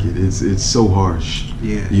anything like it. It's so harsh.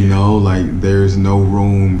 Yeah. You know, like there's no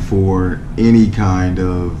room for any kind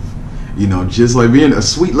of, you know, just like being a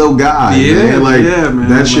sweet little guy. Yeah, man. Like man.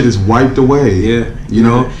 that shit is wiped away. Yeah. You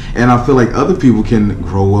know, and I feel like other people can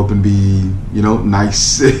grow up and be, you know,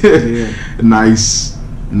 nice,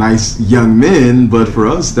 nice young men, but for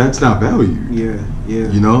us, that's not valued. Yeah.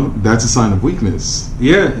 You know, that's a sign of weakness.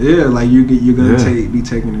 Yeah. Like you're gonna be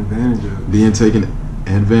taken advantage of. Being taken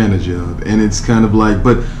advantage of, and it's kind of like,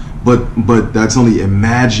 but that's only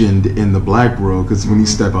imagined in the black world, because when you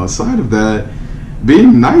step outside of that,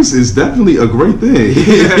 being nice is definitely a great thing.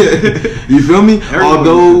 You feel me?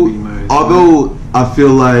 Although I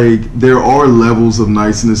feel like there are levels of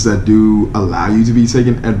niceness that do allow you to be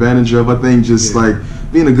taken advantage of. I think just like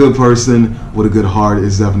being a good person with a good heart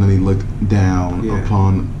is definitely looked down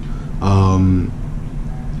upon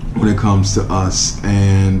when it comes to us.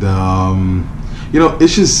 And you know,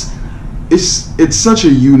 it's just it's such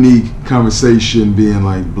a unique conversation being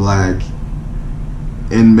like black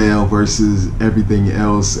and male versus everything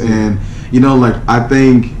else. And you know, like I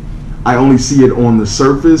think I only see it on the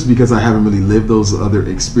surface because I haven't really lived those other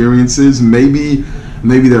experiences. Maybe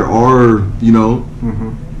there are, you know,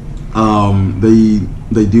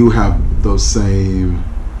 they do have those same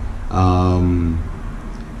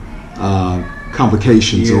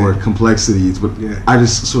complications or complexities, but I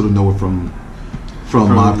just sort of know it from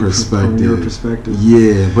my perspective. From your perspective.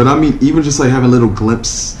 Yeah, but I mean, even just like having little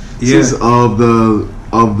glimpses of the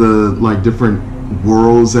like different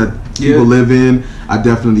worlds that people live in, I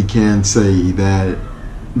definitely can say that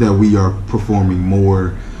we are performing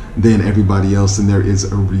more than everybody else, and there is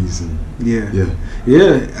a reason.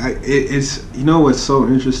 It's, you know, what's so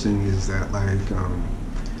interesting is that like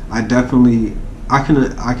I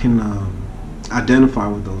can identify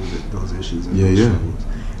with those issues and those struggles.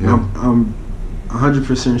 I'm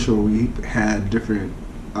 100% sure we had different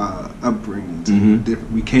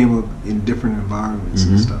upbringings. We came up in different environments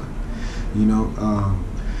and stuff. You know,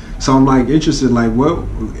 so I'm like interested. Like, what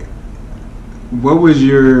was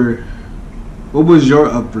your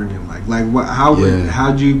upbringing like? Like,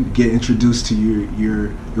 how'd you get introduced to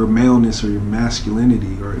your maleness or your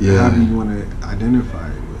masculinity, or however you want to identify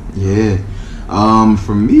it with?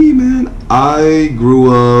 For me, man, I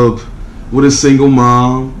grew up with a single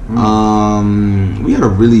mom. We had a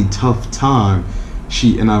really tough time.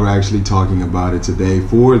 She and I were actually talking about it today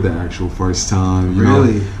for the actual first time. You know?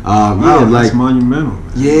 Wow, that's monumental.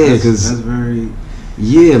 Man. Yeah, because that's very.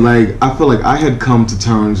 Yeah, like I feel like I had come to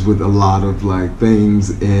terms with a lot of like things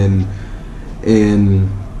in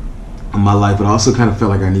my life, but I also kind of felt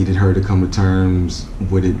like I needed her to come to terms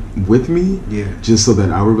with it with me. Just so that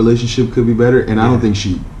our relationship could be better. And I don't think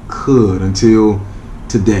she could until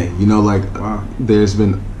today. You know, like there's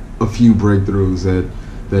been a few breakthroughs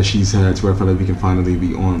that she's had to where I feel like we can finally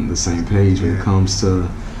be on the same page when it comes to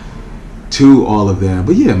all of that.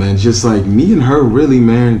 But yeah, man, just like me and her really,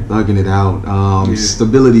 man, thugging it out.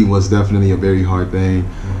 Stability was definitely a very hard thing.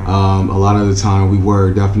 A lot of the time we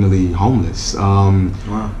were definitely homeless. On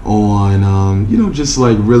you know, just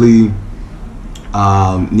like really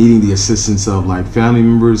needing the assistance of like family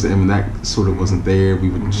members, and when that sort of wasn't there, we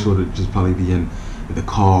would sort of just probably be in the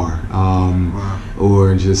car,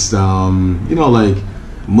 or just you know, like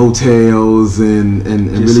motels and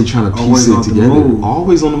really trying to piece it together.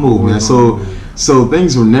 Always on the move, man. So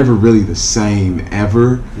things were never really the same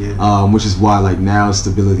ever, which is why like now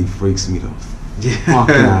stability freaks me the fuck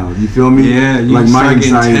out. You feel me? Like my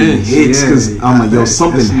anxiety hits because I'm like, yo,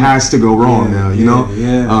 something has to go wrong now. You know?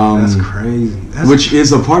 That's crazy. Which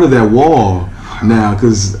is a part of that wall now,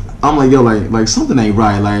 because I'm like, yo, like something ain't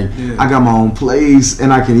right. Like I got my own place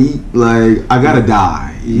and I can eat. Like I gotta die.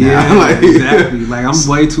 Like, exactly. Like I'm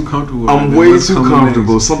way too comfortable. I'm way too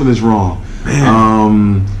comfortable. Something is wrong.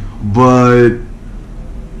 Man. But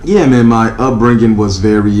yeah, man, my upbringing was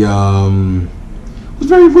very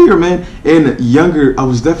weird, man. And younger, I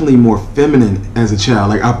was definitely more feminine as a child.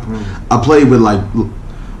 Like I played with like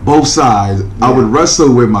both sides. I would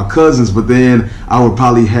wrestle with my cousins, but then I would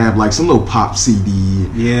probably have like some little pop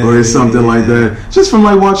CD or something like that, just from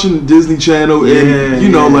like watching Disney Channel and you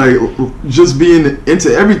know like just being into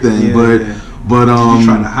everything. But did you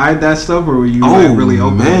try to hide that stuff, or were you like really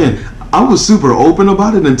open? Man, I was super open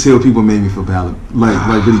about it until people made me feel bad,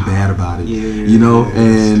 like really bad about it. You know,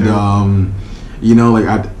 and you know, like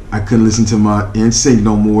I couldn't listen to my NSYNC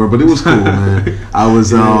no more, but it was cool, man. I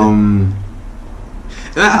was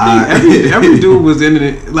I think every dude was in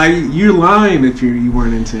it. Like, you're lying if you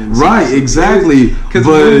weren't into NSYNC. Right, exactly. Because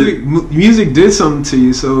music did something to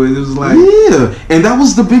you, so it was like and that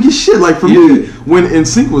was the biggest shit. Like for me, when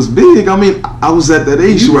NSYNC was big, I mean, I was at that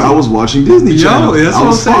age where I was watching Disney Channel. That's what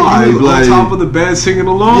I'm saying. You like, on top of the bed singing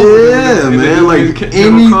along. Man. Like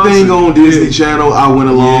anything on Disney Channel, I went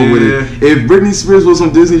along with it. If Britney Spears was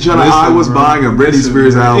on Disney Channel, I was buying a Britney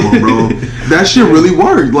Spears album, bro. That shit really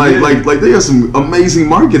worked. Like they had some amazing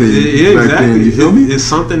marketing back then. You feel me? It's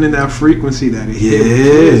something in that frequency that it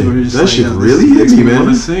hits. That shit really hit me, man.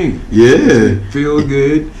 Want to sing. Feel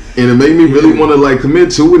good. And it made me really want to like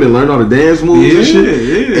commit to it and learn all the dance moves and shit.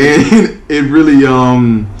 And it really,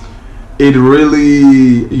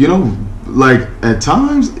 you know, like at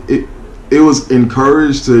times it was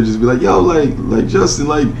encouraged to just be like, yo, like Justin,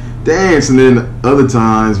 like dance. And then other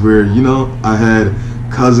times where, you know, I had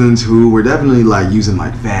cousins who were definitely like using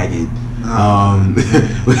like faggot.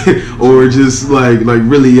 Or just like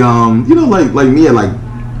really, you know, like me at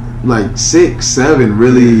like 6, 7,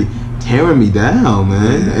 really tearing me down,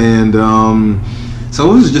 man. And so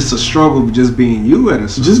it was just a struggle just being you at a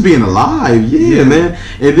certain just being alive, man.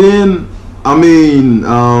 And then I mean,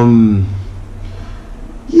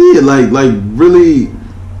 like really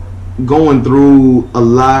going through a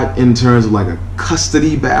lot in terms of like a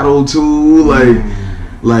custody battle too,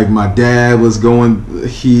 like my dad was going,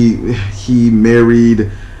 he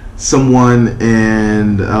married someone,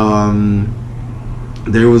 and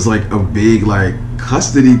there was like a big like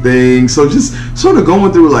custody thing, so just sort of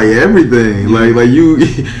going through like everything like you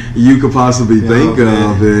could possibly think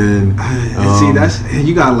of. And see, that's,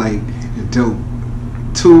 you got like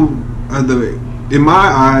two other, in my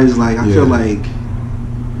eyes, like I feel like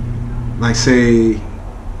say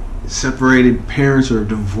separated parents or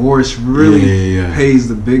divorce really pays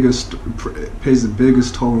the biggest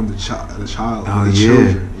toll on the child, the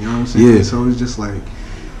children. You know what I'm saying? So it's just like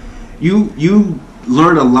you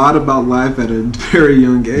learned a lot about life at a very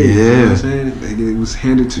young age. You know what I'm saying? Like, it was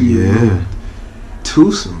handed to you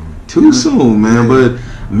too soon, man. But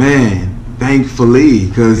man, thankfully,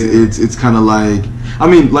 because it's kind of like, I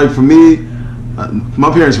mean, like for me, my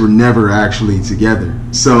parents were never actually together,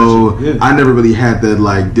 so I never really had that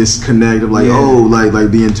like disconnect of like like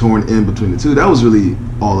being torn in between the two. That was really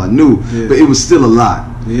all I knew, but it was still a lot.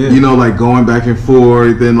 You know, like going back and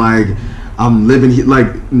forth, and like I'm living here,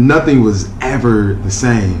 like nothing was ever the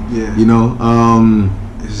same. You know,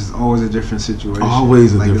 it's just always a different situation.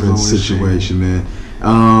 Always a different situation, man.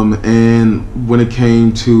 And when it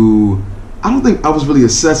came to, I don't think I was really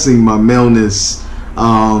assessing my maleness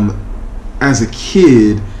as a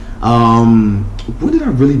kid. When did I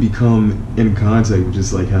really become in contact with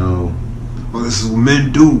just like how, well, this is what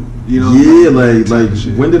men do, you know? Like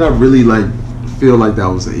when did I really like feel like that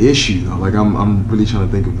was an issue though? Like I'm really trying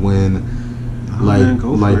to think of when,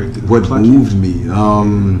 what moved me.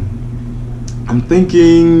 I'm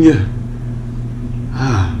thinking,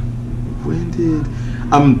 when did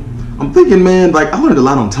I'm thinking, man, like I learned a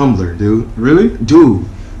lot on Tumblr, dude. Really? Dude.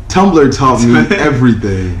 Tumblr taught me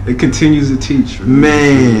everything. It continues to teach.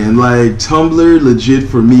 Man, like Tumblr, legit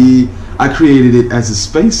for me, I created it as a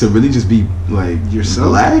space to really just be like yourself.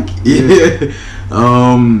 Black.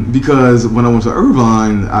 Because when I went to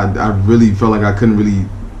Irvine, I really felt like I couldn't really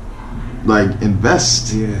like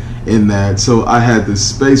invest in that. So I had this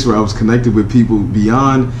space where I was connected with people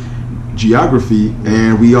beyond geography,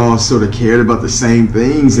 and we all sort of cared about the same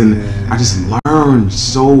things, and I just learned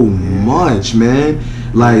so much, man.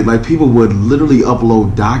 Like people would literally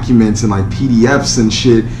upload documents and like PDFs and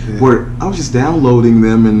shit where I was just downloading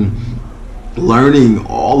them and learning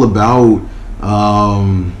all about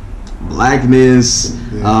blackness,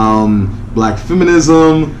 black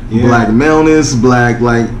feminism, black maleness, black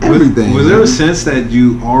like everything. Was there a sense that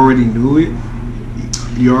you already knew it?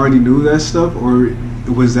 You already knew that stuff, or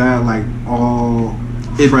was that like all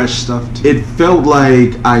fresh stuff to you? It felt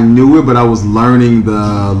like I knew it, but I was learning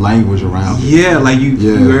the language around it. Like you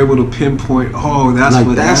were able to pinpoint, oh, that's like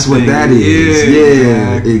what that is.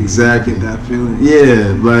 Exactly. Get that feeling.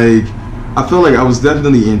 Like I feel like I was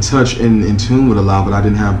definitely in touch and in tune with a lot, but I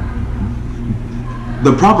didn't have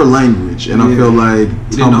the proper language, and I feel like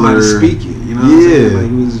you didn't know how to speak it. You know what I'm saying?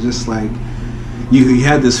 Like, it was just like you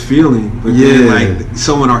had this feeling, but then like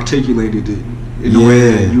someone articulated it in a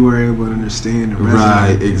way that you were able to understand and resonate.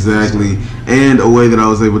 Right, exactly. And a way that I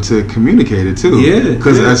was able to communicate it too. Yeah.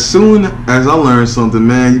 Because as soon as I learned something,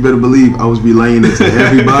 man, you better believe I was relaying it to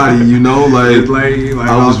everybody, you know, like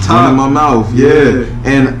I was running my mouth. Yeah.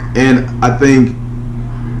 And I think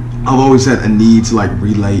I've always had a need to like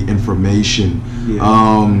relay information.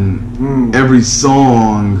 Every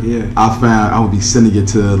song I found, I would be sending it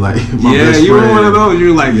to like my best friend. You were one of those.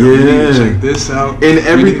 You're like, yo, you need to check this out. And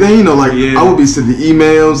everything, you know, like I would be sending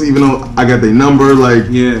emails, even though I got their number, like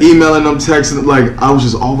emailing them, texting, like I was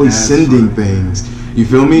just always sending things. You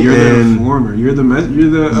feel me? You're the informer. You're the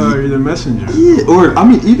messenger. Yeah. Or I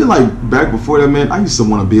mean, even like back before that, man, I used to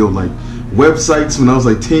want to build like websites when I was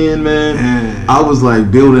like 10, man. I was like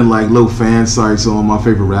building like little fan sites on my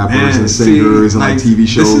favorite rappers and singers and like TV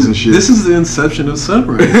shows and shit. This is the inception of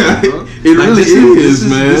Sunrise. It like, really is,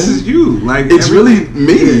 man. This is you. Like it's really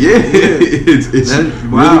me. It's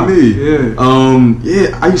really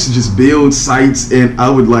me. I used to just build sites and I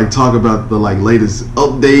would like talk about the like latest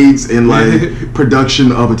updates and like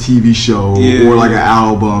production of a TV show or like an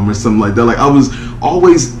album or something like that. Like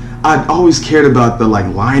I always cared about the like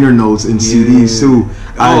liner notes in CDs too.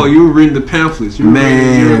 You were reading the pamphlets.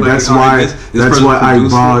 That's why I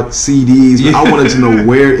bought CDs. I wanted to know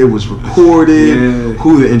where it was recorded,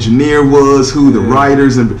 who the engineer was, who the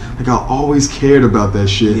writers, and like I always cared about that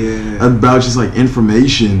shit. About just like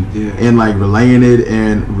information and like relaying it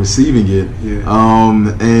and receiving it.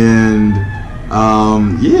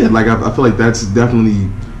 Like I feel like that's definitely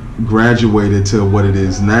graduated to what it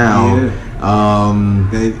is now.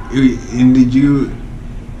 And did you?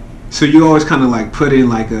 So you always kind of like put in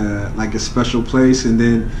like a special place, and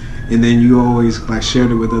then you always like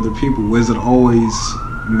shared it with other people. Was it always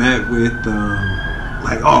met with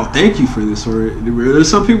like, oh, thank you for this, or there's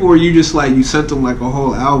some people where you just like you sent them like a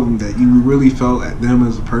whole album that you really felt at them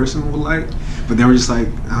as a person would like, but they were just like,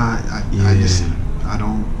 I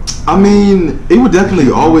don't. I mean, it would definitely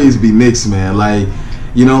always be mixed, man. Like.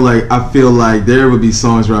 You know, like I feel like there would be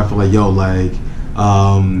songs where I feel like, yo, like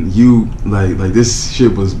you like this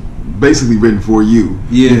shit was basically written for you.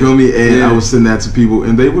 You feel me? And I would send that to people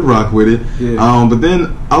and they would rock with it. But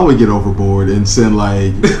then I would get overboard and send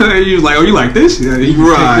like you was like, oh, you like this?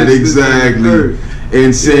 Right, exactly.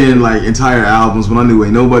 And send like entire albums when I knew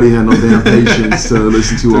ain't nobody had no damn patience to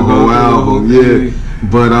listen to a whole album.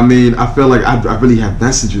 But I mean, I felt like I really have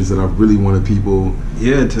messages that I really wanted people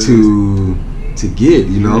to get,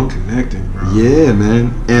 you know, connecting, bro. Yeah,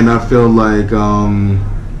 man. And I feel like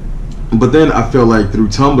but then I feel like through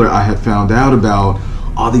Tumblr I had found out about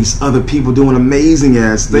all these other people doing amazing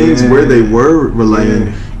ass things where they were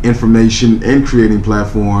relaying information and creating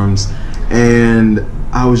platforms, and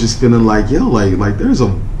I was just feeling like, yo, like there's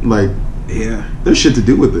there's shit to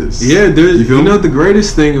do with this. You know, the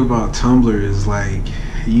greatest thing about Tumblr is like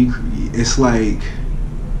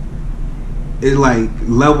it like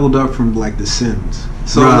leveled up from like The Sims.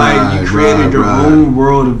 So like you created your own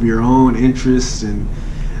world of your own interests and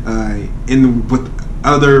with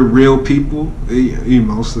other real people.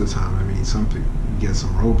 Most of the time, I mean, some people get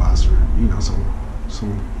some robots or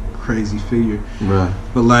some crazy figure. Right.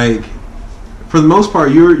 But like for the most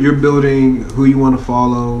part, you're building who you want to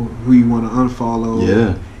follow, who you want to unfollow.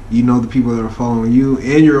 Yeah. You know the people that are following you,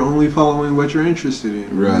 and you're only following what you're interested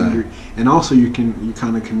in. Right. And also you're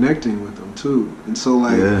kind of connecting with them too. And so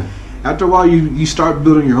like after a while, you start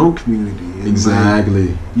building your own community. And exactly.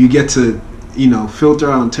 Like, you get to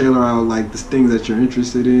filter out and tailor out like the things that you're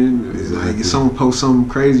interested in. Exactly. Like if someone posts something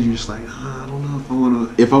crazy, you're just like, I don't know if I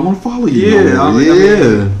want to. If I want to follow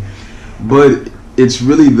you. But it's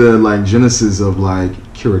really the like genesis of like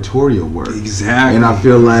curatorial work. Exactly. And I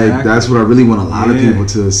feel like that's what I really want a lot of people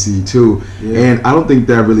to see too. And I don't think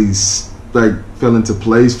that really like fell into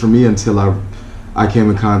place for me until I came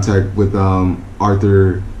in contact with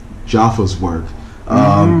Arthur Jaffa's work.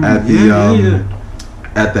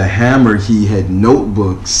 At the Hammer, he had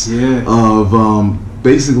notebooks of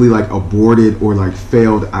basically like aborted or like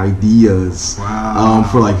failed ideas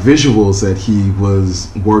for like visuals that he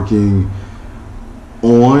was working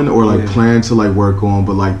on or like planned to like work on,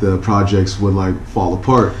 but like the projects would like fall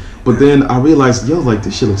apart. But then I realized, yo, like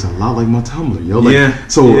this shit looks a lot like my Tumblr, yo. Like,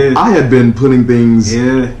 I had been putting things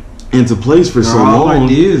into place for so long.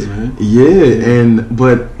 Ideas, man. And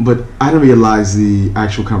but I didn't realize the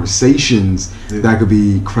actual conversations that could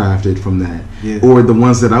be crafted from that, or the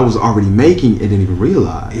ones that I was already making and didn't even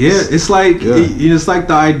realize. It's like it's like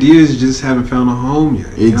the ideas just haven't found a home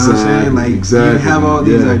yet. You know what I'm saying? Like you have all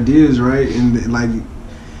these ideas, right? And like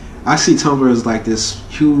I see Tumblr as like this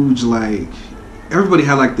huge, like, everybody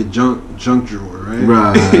had like the junk drawer, right?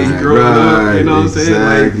 Right. Growing up, you know what I'm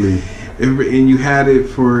saying? Exactly. Like, and you had it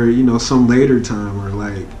for, you know, some later time, or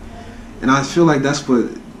like, and I feel like that's what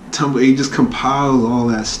Tumblr, it just compiles all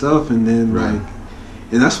that stuff, and then like,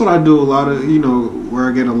 and that's what I do a lot of, you know, where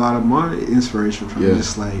I get a lot of my inspiration from.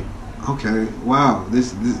 Just like, okay, wow,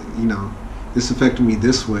 this you know, this affected me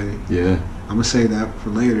this way. Yeah, I'm gonna say that for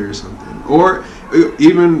later or something, or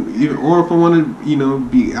even or if I want to, you know,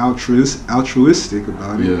 be altruistic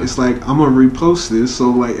about it, it's like I'm gonna repost this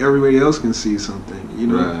so like everybody else can see something, you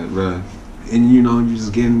know. Right. And you know, you're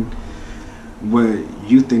just getting what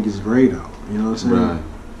you think is great out. You know what I'm saying?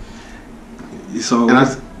 Right. So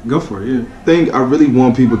and go for it. I really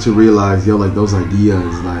want people to realize, yo, like those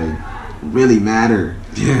ideas like really matter.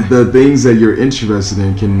 Yeah. The things that you're interested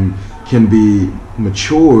in can be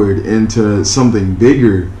matured into something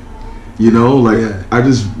bigger. You know, like I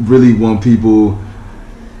just really want people,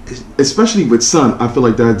 especially with Sun, I feel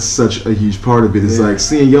like that's such a huge part of it. It's like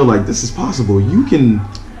seeing, yo, like this is possible. You can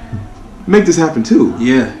make this happen too.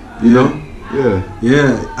 Yeah. You know?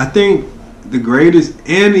 Yeah. I think the greatest,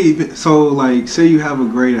 and even so, like, say you have a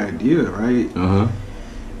great idea, right?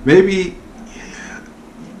 Maybe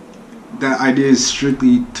that idea is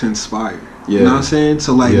strictly to inspire. You know what I'm saying?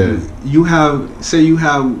 So like you have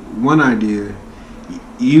one idea,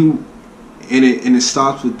 and it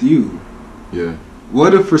stops with you. Yeah.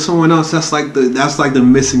 What if for someone else that's like the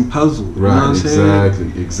missing puzzle? You know what I'm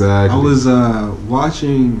saying? Exactly. I was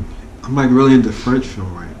watching. I'm like really into French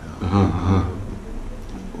film right now.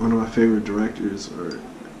 One of my favorite directors or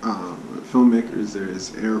filmmakers there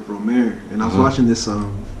is Eric Romer, and I was watching this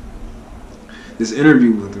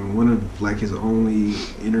interview with him. One of like his only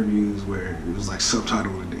interviews where it was like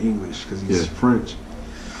subtitled into English because he's French,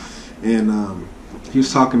 and he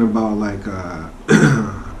was talking about like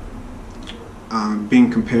being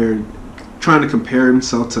compared, trying to compare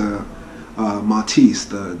himself to Matisse,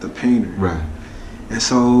 the painter. Right. And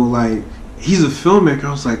so like he's a filmmaker. I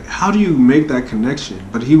was like, how do you make that connection?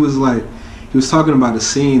 But he was talking about a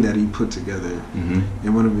scene that he put together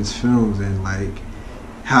in one of his films, and like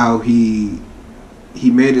how he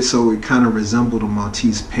made it so it kind of resembled a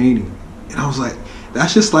Matisse painting. And I was like,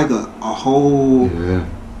 that's just like a whole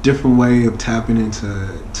different way of tapping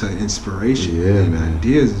into inspiration and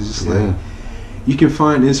ideas. It's just like you can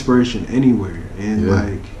find inspiration anywhere, and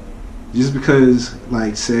like just because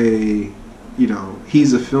like say, you know,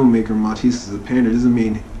 he's a filmmaker, Matisse is a painter, doesn't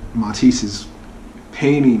mean Matisse's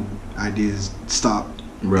painting ideas stop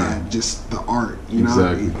at just the art. You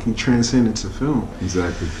know, it can transcend into film.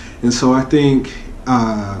 Exactly. And so I think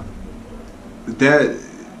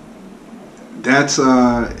that's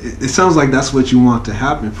it sounds like that's what you want to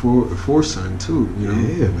happen for Sun too. You know?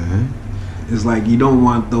 Yeah, man. It's like you don't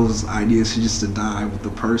want those ideas to die with the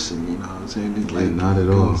person. You know what I'm saying? It's like not at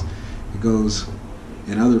all. It goes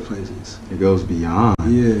in other places. It goes beyond.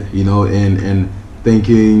 Yeah. You know, and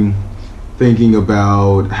thinking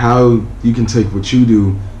about how you can take what you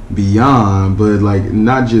do beyond, but like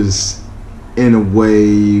not just in a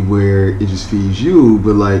way where it just feeds you,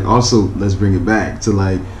 but like also let's bring it back to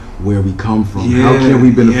like where we come from. How can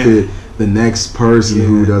we benefit the next person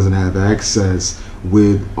who doesn't have access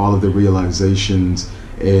with all of the realizations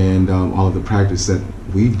and all of the practice that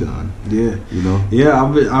we've done? Yeah. You know? Yeah,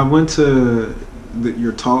 I went to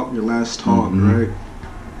your last talk, right?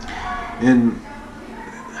 And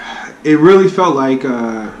it really felt like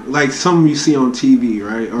something you see on TV,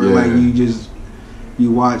 right? Or like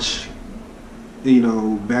you watch, you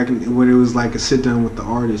know, back when it was like a sit down with the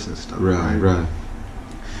artist and stuff, right?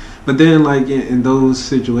 But then like in those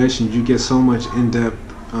situations, you get so much in depth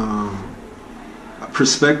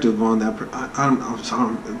perspective on that. I'm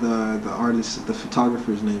sorry, the artist, the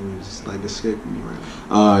photographer's name is like escaping me right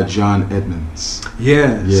now. John Edmonds.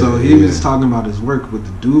 Yeah. So he was talking about his work with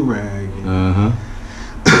the do-rag.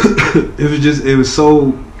 It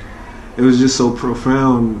was just so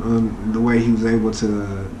profound the way he was able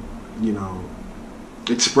to, you know,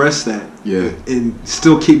 express that. Yeah. And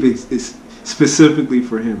still keep it specifically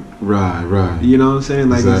for him. Right. You know what I'm saying?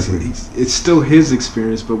 Like it's still his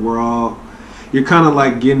experience, but you're kind of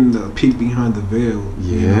like getting the peek behind the veil.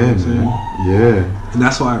 Yeah, you know what I'm saying? Yeah. And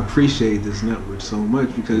that's why I appreciate this network so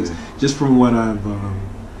much, because just from what I've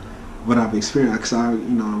experienced, because I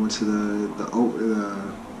went to the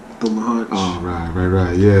launch. Oh,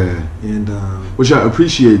 right, yeah. And which I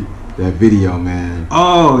appreciate that video, man.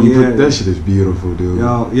 Oh, that shit is beautiful, dude.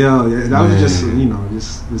 That was just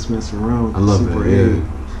just messing around. With I love Super that. Yeah.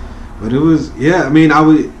 But it was, I mean,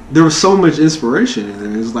 there was so much inspiration in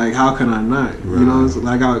there. It's like, how can I not? Right. You know, it's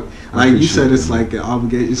like you said, it's like an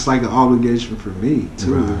obligation. It's like an obligation for me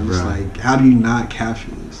too. Right, it's like, how do you not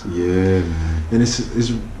capture this? Yeah, man. And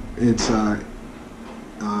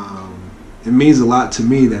it means a lot to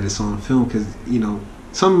me that it's on film, because you know,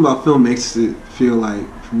 something about film makes it feel like,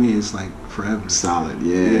 for me, it's like forever. Solid.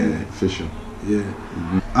 Yeah. Official. Yeah.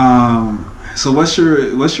 Mm-hmm. So what's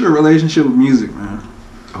your relationship with music, man?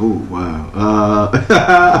 Oh wow.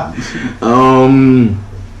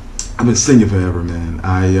 I've been singing forever, man.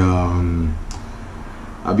 I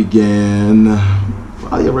began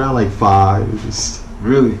probably around like 5, just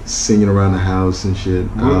really singing around the house and shit.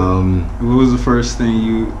 What was the first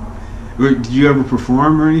thing did you ever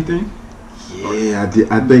perform or anything? Yeah, I did.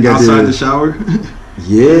 I think I did. Outside the shower?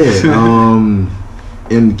 Yeah.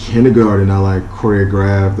 In kindergarten, I like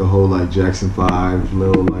choreographed the whole like Jackson 5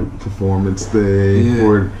 little like performance thing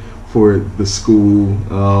for the school,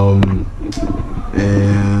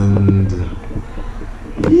 and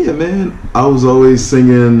yeah, man, I was always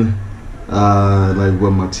singing like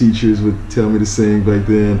what my teachers would tell me to sing back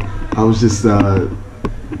then. I was just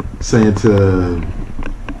saying to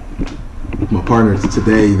my partner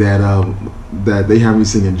today that they have me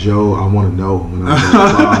singing "Joe, I Want to Know" when I was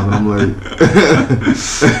like 5, and I'm like,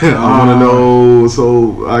 I want to know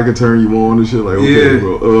so I can turn you on and shit. Like, okay,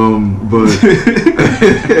 bro.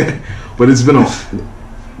 But it's been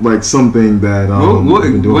like something that what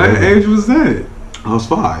I've been doing. What age was that? I was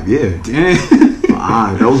 5. Yeah. Damn.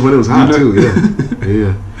 5. That was when it was hot too.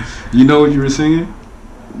 Yeah. You know what you were singing?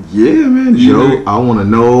 Yeah, man. Joe, I Want to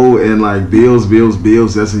Know, and like Bills,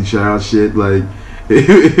 Destiny Child shit. Like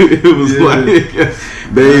it was like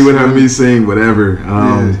they would have me sing whatever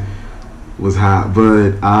was hot,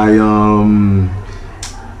 but I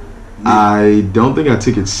don't think I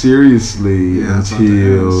took it seriously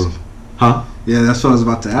until Yeah, that's what I was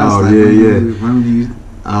about to ask. Oh, like, when do you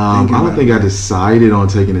I don't think I decided on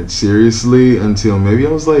taking it seriously until maybe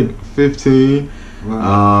I was like 15.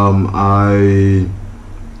 Wow.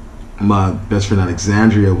 My best friend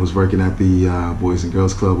Alexandria was working at the Boys and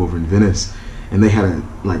Girls Club over in Venice, and they had a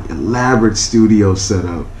like elaborate studio set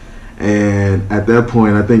up. And at that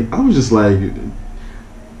point, I think I was just like,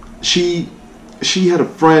 she had a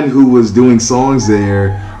friend who was doing songs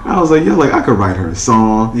there. I was like, yo, like I could write her a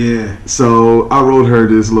song. Yeah. So I wrote her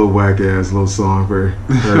this little whack ass little song for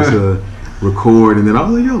her to record, and then I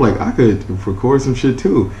was like, yo, like I could record some shit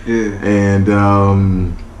too. Yeah. And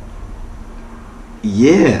I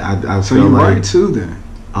so felt you like, write too then?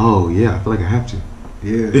 Oh yeah, I feel like I have to.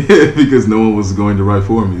 Yeah. Because no one was going to write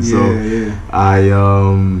for me. Yeah,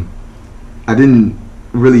 so I didn't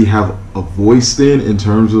really have a voice then in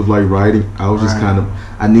terms of like writing. I was just kind of,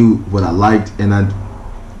 I knew what I liked and I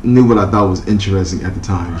knew what I thought was interesting at the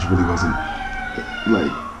time, which really wasn't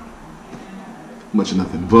like much of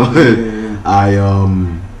nothing. But and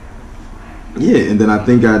then I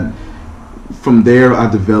think from there I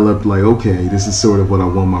developed like, okay, this is sort of what I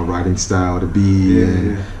want my writing style to be,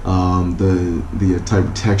 the type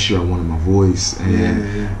of texture I want in my voice,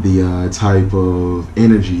 and the type of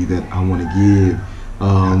energy that I want to give.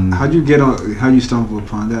 How'd you stumble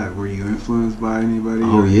upon that? Were you influenced by anybody?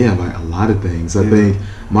 Oh yeah, by a lot of things. I think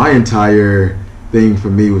my entire thing for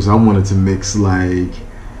me was I wanted to mix like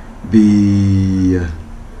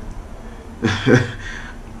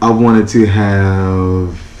I wanted to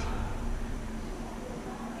have,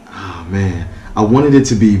 I wanted it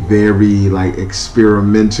to be very like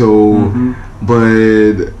experimental,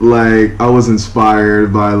 but like I was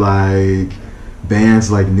inspired by like bands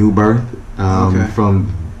like New Birth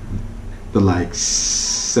from the like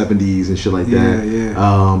 70s and shit like that.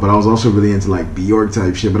 But I was also really into like Bjork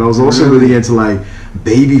type shit, but I was also really into like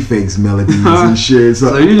Babyface melodies and shit.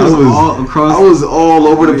 So you just I was all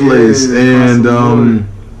over the place, and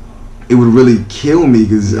it would really kill me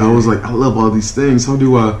because I was like, I love all these things. How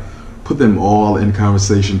do I put them all in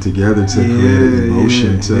conversation together to create an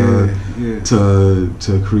emotion,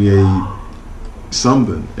 to create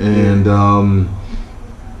something?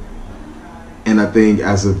 And I think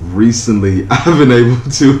as of recently, I've been able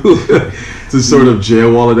to sort of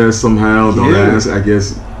jail all of that somehow. Don't ask. I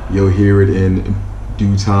guess you'll hear it in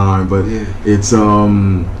due time. But it's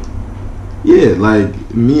like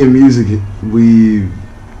me and music, we've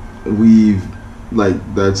like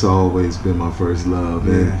that's always been my first love,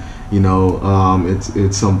 and you know,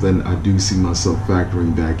 it's something I do see myself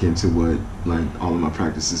factoring back into what like all of my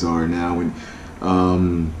practices are now, and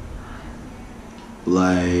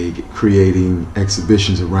like creating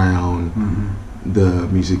exhibitions around the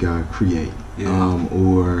music I create,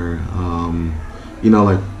 or you know,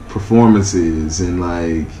 like performances and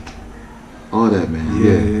like all that, man.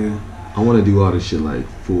 Yeah. I want to do all this shit like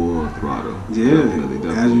full throttle. Yeah, definitely.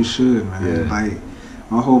 As you should, man. Yeah. Like,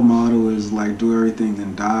 my whole motto is like, do everything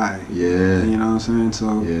then die. Yeah. You know what I'm saying?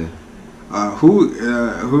 So, yeah. who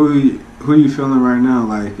are you feeling right now?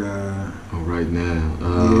 Like, right now.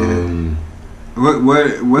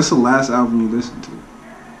 What's the last album you listened to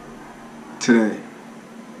today?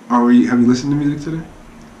 Or have you listened to music today?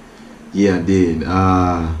 Yeah, I did.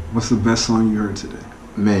 What's the best song you heard today?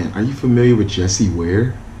 Man, are you familiar with Jessie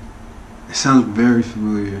Ware? It sounds very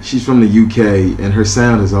familiar. She's from the UK, and her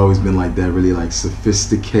sound has always been like that, really like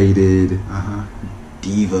sophisticated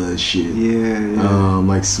diva shit. Yeah.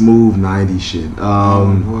 Like smooth 90s shit.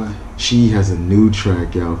 Boy. She has a new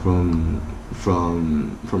track out from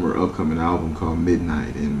her upcoming album called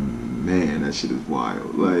Midnight, and man, that shit is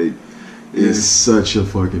wild. Like, it's such a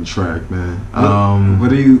fucking track, man.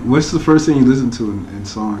 What's the first thing you listen to in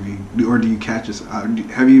song? Or do you catch us?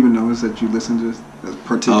 Have you even noticed that you listen to a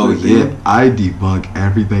particular thing? Yeah, I debunk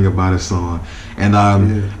everything about a song, and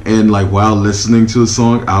and like while listening to a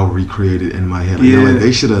song, I'll recreate it in my head. Like,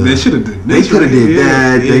 they should have did that. They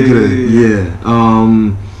could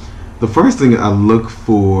have. The first thing I look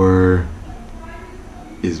for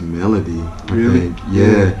is melody. I think.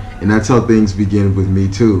 Yeah. And that's how things begin with me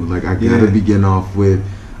too. Like, I gotta begin off with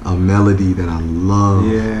a melody that I love,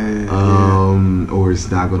 or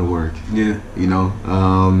it's not gonna work. Yeah, you know.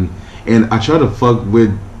 And I try to fuck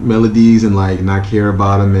with melodies and like not care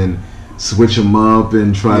about them and switch them up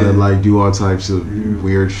and try to like do all types of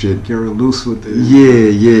weird shit. Get real loose with it.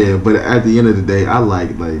 Yeah. But at the end of the day, I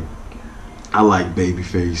like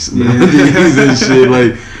Babyface melodies and shit.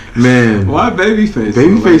 Like, man, why Babyface?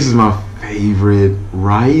 Babyface is my favorite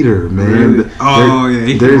writer, man. Really?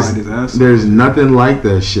 He can write his ass. There's nothing like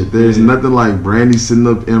that shit. There's nothing like Brandy sitting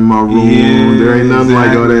up in my room. There ain't nothing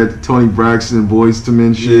like all that Tony Braxton, Boyz II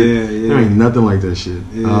Men shit. There ain't nothing like that shit.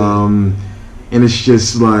 And it's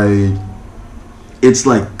just like, it's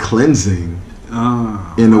like cleansing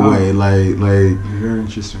in a way. Like very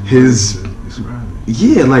interesting.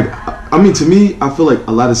 I mean, to me, I feel like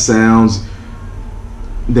a lot of sounds,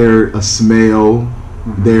 they're a smell.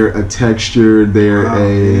 They're a texture. They're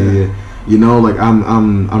you know, like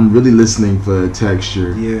I'm really listening for a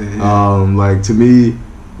texture. Like, to me,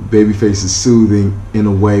 Babyface is soothing in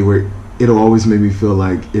a way where it'll always make me feel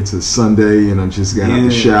like it's a Sunday and I'm just got out the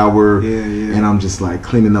shower and I'm just like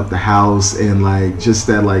cleaning up the house and like just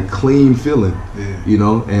that like clean feeling. You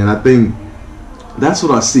know, and I think that's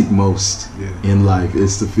what I seek most in life,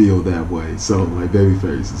 is to feel that way. So like,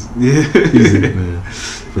 Babyface is he's it, man.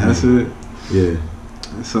 That's it. Yeah.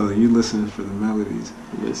 So you listen for the melodies.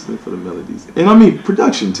 Listening for the melodies. And I mean,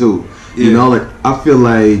 production too. You know, like, I feel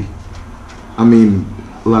like, I mean,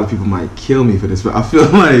 a lot of people might kill me for this, but I feel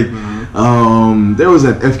like there was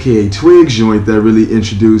that FKA Twigs joint that really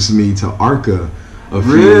introduced me to Arca.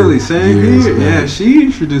 Same here. Yeah, she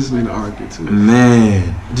introduced me to Arca too.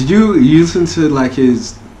 Man, did you listen to like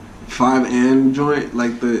his 5 joint,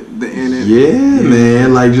 like the N? Yeah,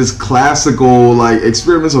 man, like just classical, like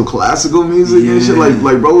experimental classical music and shit.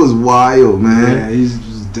 Like bro is wild, man. Yeah, he's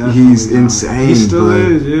just definitely insane. He still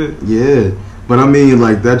is, yeah. But I mean,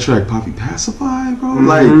 like that track, Poppy Pacify, bro.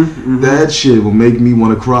 That shit will make me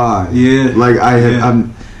want to cry. Yeah. Like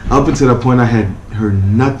I'm up until that point, I had heard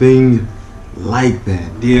nothing like that.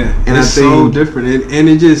 Yeah. And it's so different, and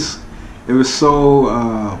it was so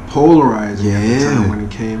polarizing at the time when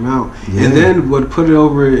it came out. And then what put it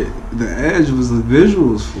over the edge was the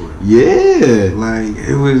visuals for it. Yeah. Like,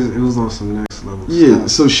 it was on some next level stuff.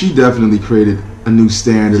 So she definitely created a new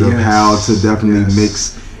standard of how to definitely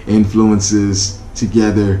mix influences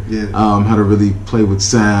together. How to really play with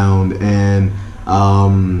sound. And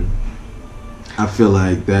I feel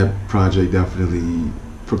like that project definitely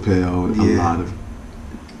propelled a lot of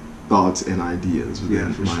thoughts and ideas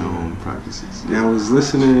within my own practices. Yeah, I was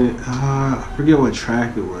listening. I forget what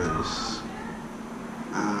track it was.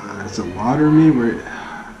 It's a Water Me,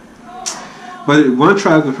 but one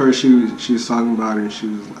track of her, she was talking about it. And she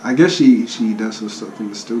was, I guess she does some stuff in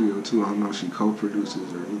the studio too. I don't know if she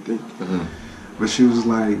co-produces or anything. But she was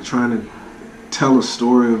like trying to tell a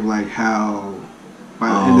story of like how by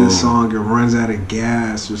the end of the song it runs out of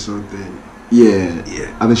gas or something. Yeah.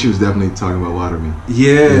 I think she was definitely talking about Water Me.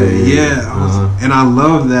 And I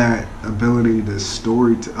love that ability to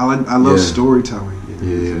I love storytelling in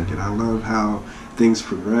music, and I love how things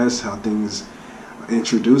progress, how things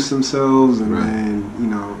introduce themselves, and then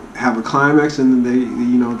have a climax, and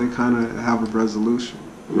then they kind of have a resolution.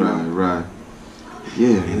 Right.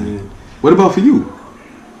 Yeah. And what about for you?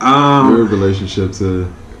 Your relationship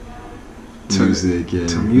to music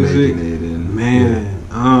and making it, and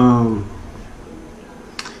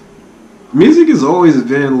music has always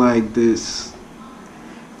been like this.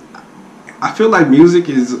 I feel like music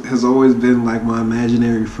has always been like my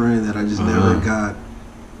imaginary friend that I just never got.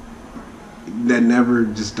 That never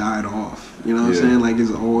just died off. You know what I'm saying? Like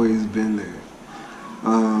it's always been there.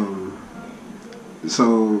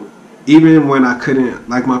 So even when I couldn't,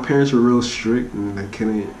 like my parents were real strict, and I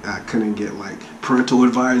couldn't get like parental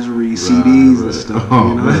advisory CDs and stuff.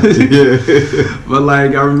 You know? But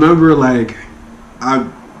like I remember like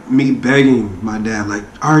me begging my dad like,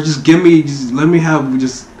 all right, just let me have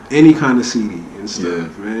just any kind of CD and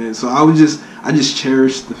stuff, man. So I just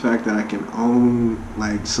cherished the fact that I can own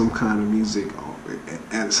like some kind of music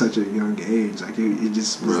at such a young age. Like it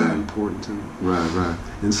just was that important to me. Right.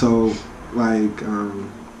 And so like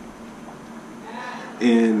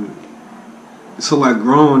and so like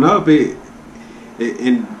growing up, it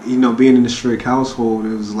and you know, being in a strict household, it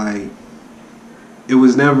was like it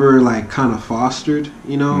was never like kind of fostered,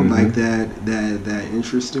 you know, like that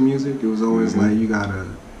interest in music. It was always like you gotta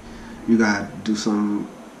do some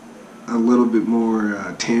a little bit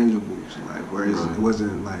more tangible, like whereas it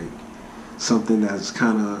wasn't like something that's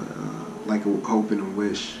kind of like a hope and a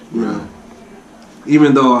wish, you know.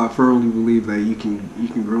 Even though I firmly believe that you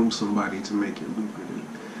can groom somebody to make it lucrative,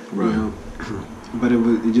 you know. But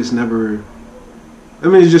it just never. I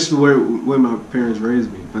mean, it's just where my parents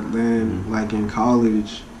raised me. But then, like in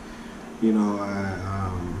college, you know,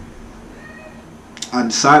 I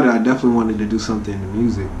decided I definitely wanted to do something in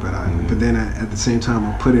music, but then at the same time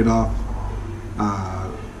I put it off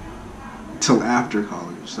till after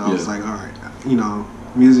college. So I was like, all right, you know,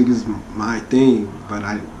 music is my thing, but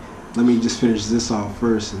let me just finish this off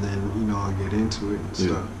first, and then you know I'll get into it and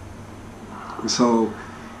stuff. And so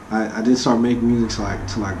I didn't start making music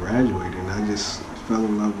till I graduated, and I just fell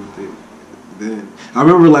in love with it then. I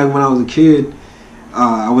remember like when I was a kid,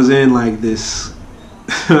 I was in like this.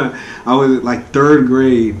 I was like third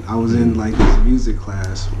grade. I was in like this music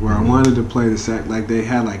class where I wanted to play the sax. Like they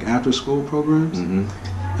had like after school programs, and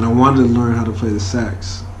I wanted to learn how to play the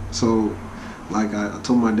sax. So like I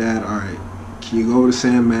told my dad, all right, can you go over to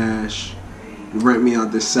Sam Mash and rent me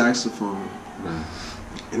out this saxophone?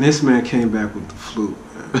 And this man came back with the flute.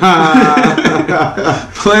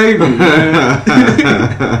 Played me, man.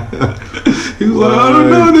 He was like, I don't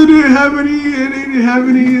know, they didn't have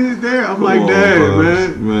any there. I'm like,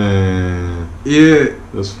 dang, man. Yeah.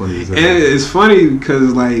 That's funny as hell. And it's funny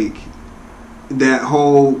because like that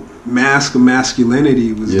whole mask of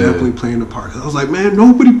masculinity was definitely playing a part. I was like, man,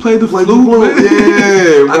 nobody played the flute, man.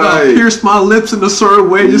 Yeah, I gotta pierce my lips in a certain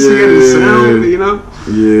way just to get the sound, you know?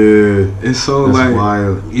 Yeah. And so that's like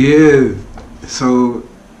wild. Yeah. So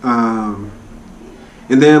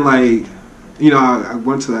and then like, you know, I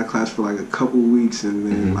went to that class for like a couple weeks, and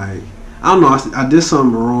then like I don't know, I did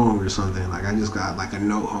something wrong or something. Like I just got like a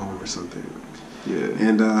note home or something. Yeah.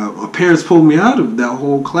 And my parents pulled me out of that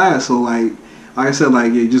whole class. So like I said,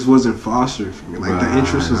 like it just wasn't fostered for me. Like the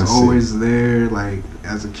interest was always there. Like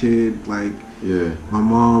as a kid, like my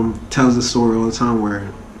mom tells the story all the time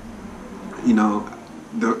where, you know,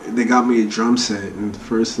 they got me a drum set, and the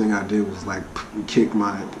first thing I did was like kick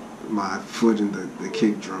my foot in the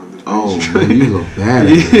kick drum. Man, you look bad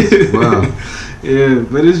at this. Wow. Yeah,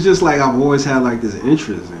 but it's just like I've always had like this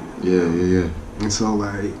interest in it. Yeah. And so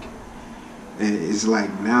like, it's like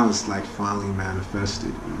now it's like finally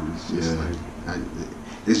manifested. It's just like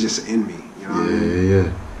it's just in me. You know what I mean?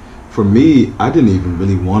 Yeah. For me, I didn't even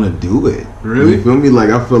really want to do it. Really? You feel me? Like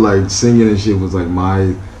I feel like singing and shit was like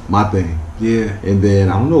my thing. Yeah. And then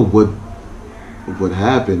I don't know what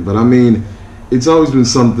happened, but I mean, it's always been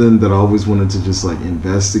something that I always wanted to just like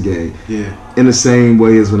investigate. Yeah. In the same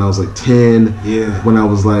way as when I was like 10. Yeah. When I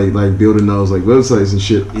was like building those like websites and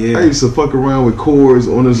shit. Yeah. I used to fuck around with chords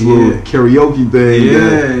on this little karaoke thing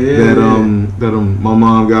that my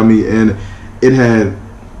mom got me, and it had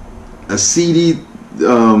a CD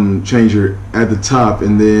changer at the top,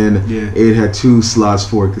 and then it had 2 slots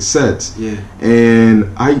for cassettes. Yeah. And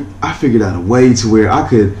I figured out a way to where I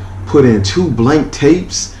could put in 2 blank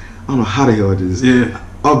tapes. I don't know how the hell it is. Yeah.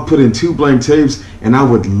 I'll put in 2 blank tapes, and I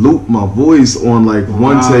would loop my voice on like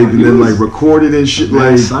one tape, and then like record it and shit.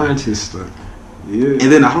 Like scientist stuff. Yeah.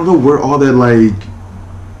 And then I don't know where all that like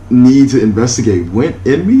need to investigate went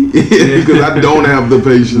in me because I don't have the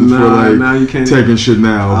patience for like taking shit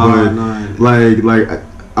now. But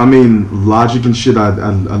I mean, logic and shit, I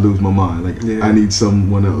lose my mind. Like I need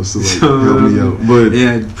someone else to like help me out. But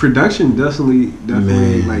yeah, production definitely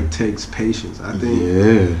like takes patience. I think.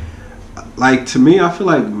 Yeah. Like to me, I feel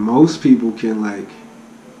like most people can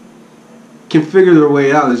figure their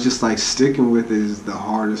way out. It's just like sticking with it is the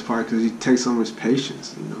hardest part because it takes so much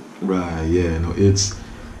patience, you know. Right. Yeah. No. It's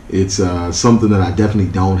it's something that I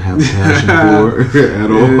definitely don't have a passion for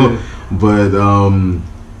at all. But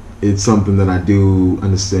it's something that I do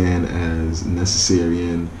understand as necessary,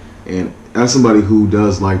 and as somebody who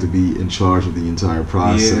does like to be in charge of the entire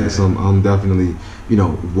process, I'm definitely, you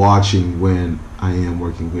know, watching when I am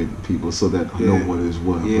working with people so that I know what is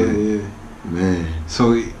what. Man.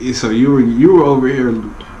 So you were over here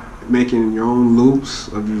making your own loops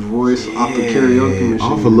of your voice off the karaoke machine.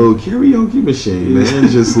 Off a little karaoke machine, man.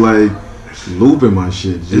 Just like looping my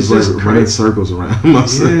shit. Just like running circles around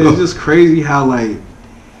myself. Yeah, it's just crazy how like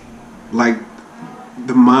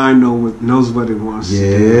the mind knows what it wants to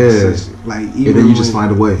do. Like, even and then you just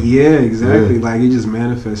find a way. Yeah, exactly. Yeah. Like, it just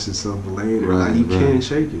manifests itself later. Right, like, you can't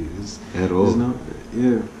shake it. At all. No,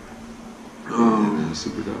 man,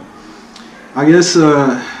 super dope. I guess,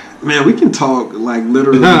 man, we can talk, like,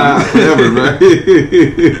 literally. Forever, right?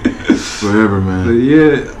 Forever, man. But,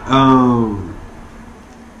 yeah,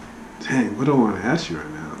 dang, what do I want to ask you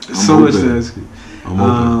right now? There's so much to ask you. I'm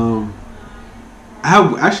open.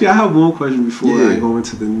 I have one question before I go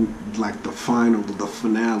into the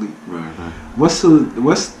finale. Right. What's the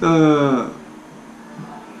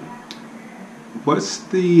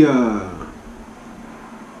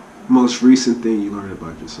most recent thing you learned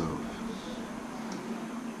about yourself?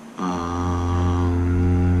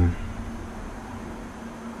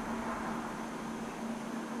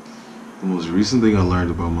 The most recent thing I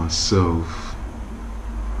learned about myself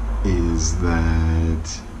is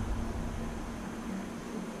that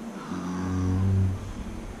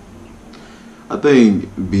I think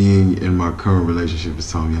being in my current relationship has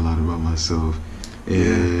taught me a lot about myself,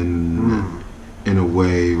 in a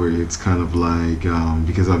way where it's kind of like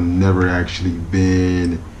because I've never actually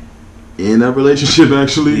been in a relationship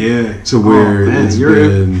to where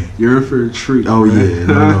you're in for a treat. Oh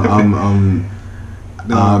man.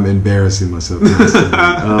 No, I'm embarrassing myself.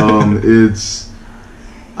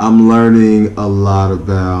 I'm learning a lot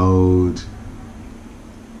about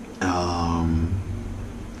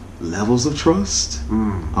levels of trust.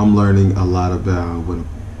 I'm learning a lot about what a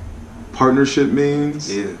partnership means.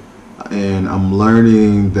 And I'm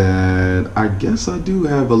learning that I guess I do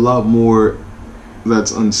have a lot more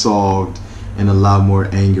that's unsolved and a lot more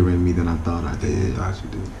anger in me than I thought I did. And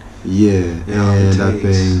I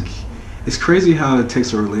think it's crazy how it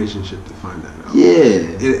takes a relationship to find that out.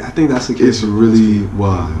 I think that's the case. It's really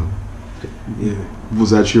wild.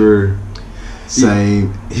 Was that your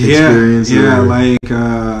same experience? Like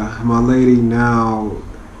my lady now,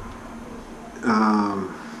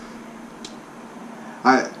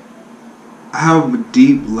 I have a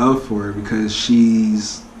deep love for her because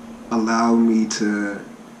she's allowed me to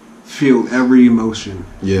feel every emotion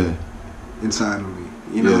inside of me,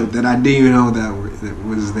 you know, that I didn't even know that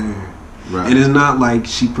was there. Right. And it's not like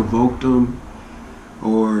she provoked them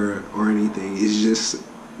or anything. It's just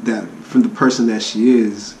that from the person that she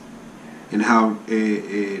is and how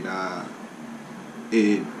it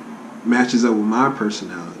matches up with my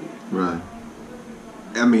personality. Right.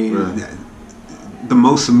 I mean, the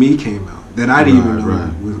most of me came out that I didn't even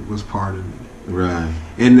know was part of me. Right.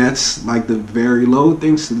 And that's like the very low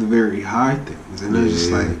things to the very high things. And it's just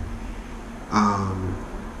like,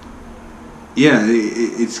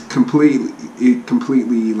 it's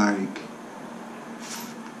completely like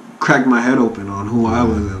cracked my head open on who I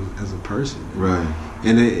was as a person. Right.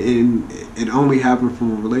 And it only happened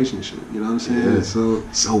from a relationship. You know what I'm saying? Yeah.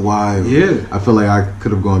 So wild. Yeah. I feel like I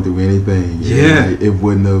could have gone through anything. Yeah. Like, it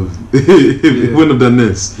wouldn't have. It wouldn't have done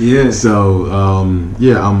this. Yeah. So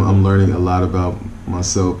I'm learning a lot about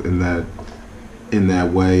myself in that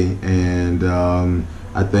way, and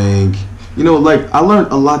I think, you know, like, I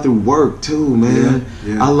learned a lot through work too, man.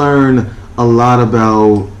 I learned a lot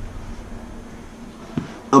about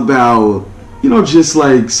you know, just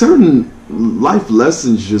like certain life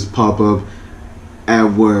lessons just pop up at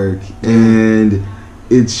work, and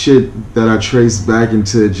it's shit that I trace back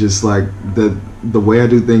into just like the way I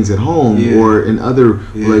do things at home or in other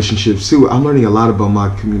relationships too. I'm learning a lot about my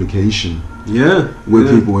communication with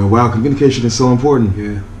people, and wow, communication is so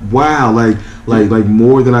important. Wow, like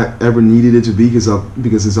more than I ever needed it to be,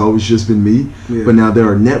 because it's always just been me. But now there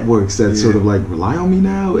are networks that sort of like rely on me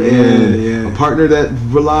now, and a partner that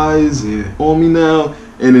relies on me now,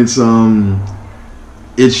 and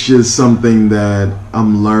it's just something that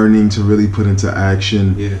I'm learning to really put into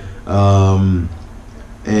action.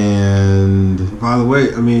 And by the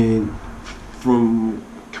way, I mean, from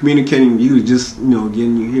communicating with you, just, you know,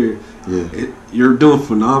 getting you here, you're doing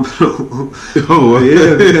phenomenal.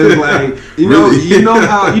 Because like, you know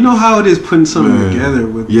how it is putting something together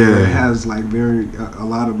with where it has like a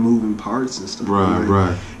lot of moving parts and stuff.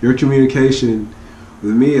 Right. Your communication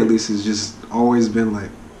with me at least, it's just always been like,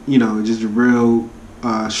 you know, just real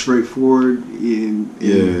straightforward and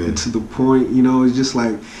to the point. You know, it's just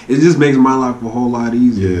like, it just makes my life a whole lot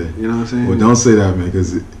easier. Yeah. You know what I'm saying? Well, don't say that, man,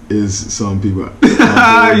 because it is some people.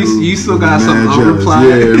 you still got something unreplied.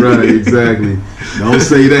 Yeah, right, exactly. Don't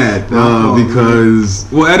say that because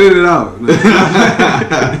we'll edit it out.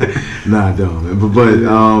 Nah, don't. But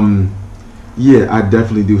yeah, I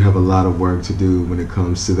definitely do have a lot of work to do when it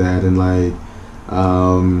comes to that, and like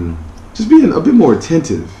just being a bit more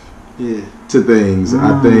attentive to things.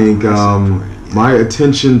 I think my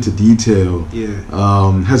attention to detail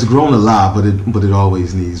has grown a lot, but it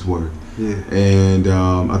always needs work. Yeah. And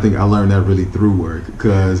I think I learned that really through work,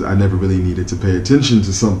 because I never really needed to pay attention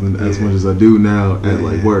to something as much as I do now at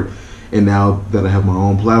like work. And now that I have my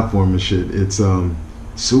own platform and shit, it's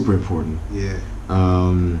super important. Yeah.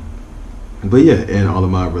 But yeah, and all of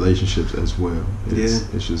my relationships as well.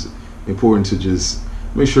 It's just important to just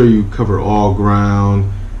make sure you cover all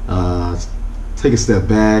ground, take a step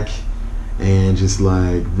back, and just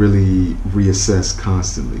like really reassess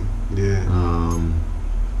constantly.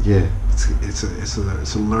 Yeah. It's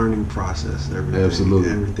a learning process.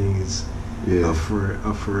 Everything is up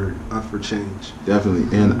for change.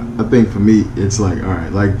 Definitely. And I think for me, it's like, all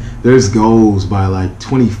right, like there's goals by like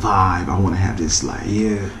 25. I want to have this like,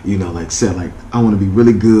 you know, like set, like I want to be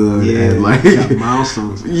really good and like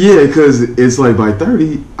milestones. Yeah, because it's like by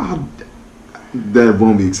 30, that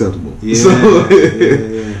won't be acceptable.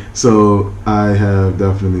 So I have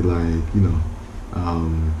definitely like, you know,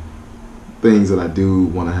 things that I do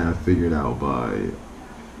want to have figured out by,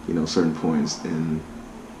 you know, certain points in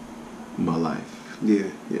my life. Yeah.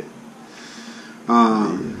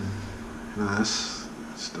 Nah, that's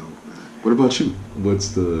dope, man. What about you? What's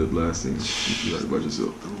the last thing you like about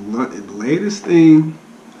yourself? The latest thing,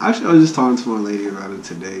 actually, I was just talking to my lady about it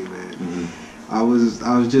today, man. Mm-hmm. I was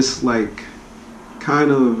just like kind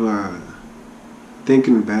of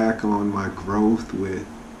thinking back on my growth with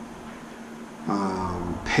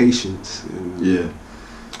patience. And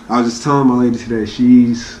I was just telling my lady today,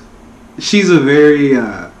 she's a very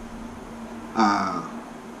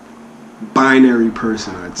binary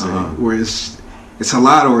person, I'd say, where it's a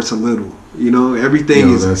lot or it's a little. You know,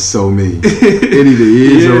 everything is. That's so me. It either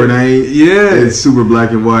is or it ain't. Yeah, it's super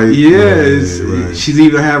black and white. Yeah, right. She's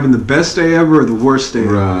either having the best day ever or the worst day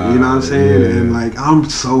ever. You know what I'm saying? And like, I'm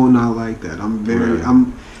so not like that.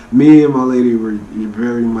 Me and my lady were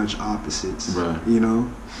very much opposites. Right. You know,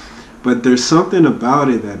 but there's something about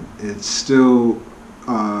it that it still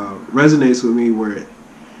resonates with me. Where,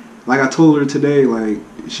 like I told her today, like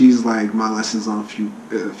she's like my lessons on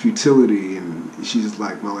futility, and she's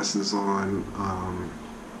like my lessons on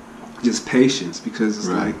just patience, because it's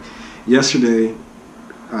like yesterday,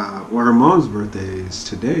 well, her mom's birthday is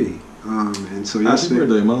today, and so yesterday. Happy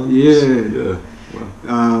birthday, Mom! Yeah.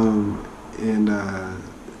 Wow.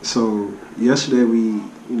 So yesterday we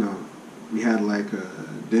had like a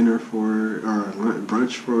dinner for her, or a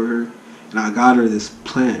brunch for her, and I got her this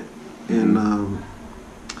plant, and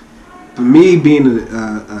for me being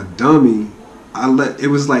a dummy, it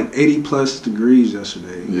was like 80 plus degrees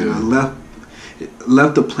yesterday, and I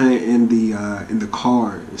left the plant in the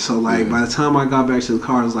car. So like by the time I got back to the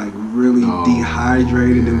car, I was like really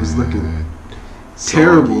dehydrated. It was looking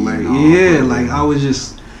terrible. Like like I was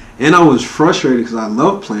just. And I was frustrated because I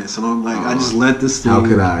love plants, and I'm like, I just let this thing. How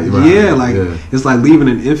could I? It's like leaving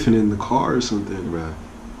an infant in the car or something. Right.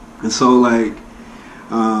 And so like,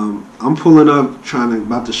 I'm pulling up,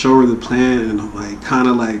 about to show her the plant, and I'm like, kind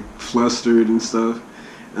of like flustered and stuff.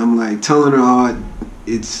 And I'm like telling her,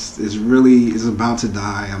 it's about to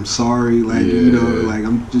die. I'm sorry, like like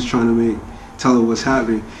I'm just trying to tell her what's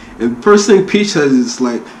happening. And first thing Peach says is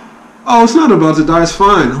like, "Oh, it's not about to die. It's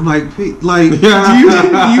fine." I'm like, do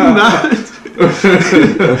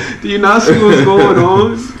you not see what's going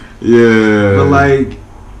on? Yeah. But like,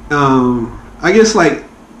 I guess like,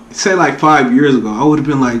 say like 5 years ago, I would have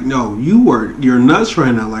been like, "No, you're nuts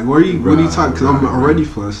right now. Like, what are you talking?" Because I'm already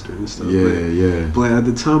flustered and stuff. But at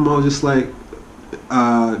the time, I was just like,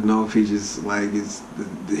 no, if he just like it's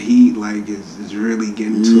the heat like is really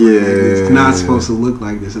getting to it. Like, it's not supposed to look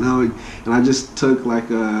like this, and I just took like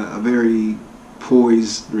a very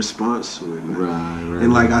poised response to it.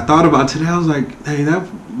 And like I thought about today, I was like, hey,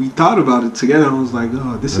 we thought about it together. I was like,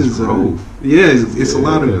 oh, this is growth. It's a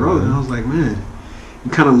lot of growth. And I was like, man,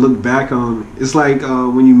 you kind of look back on. It's like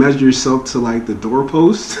when you measure yourself to like the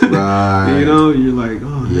doorpost. Right. You're like,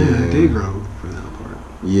 oh man, I did grow.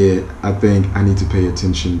 Yeah, I think I need to pay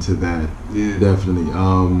attention to that. Yeah, definitely.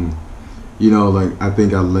 Like I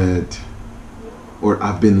think I've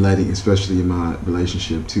been letting, especially in my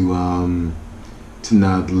relationship, to to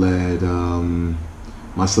not let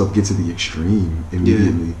myself get to the extreme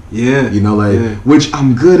immediately. Yeah. You know, like, which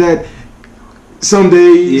I'm good at some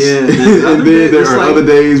days. Yeah. And then there are other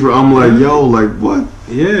days where I'm like, yo, like, what?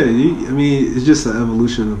 Yeah. I mean, it's just an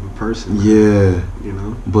evolution of a person. Yeah. You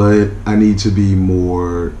know? But I need to be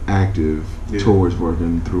more active towards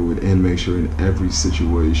working through it and make sure in every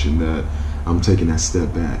situation that I'm taking that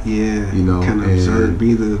step back. Yeah. You know, kind of observe,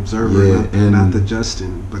 be the observer, not the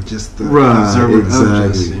Justen, but just the observer of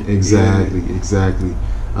Justen. Exactly.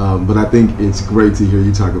 But I think it's great to hear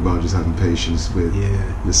you talk about just having patience with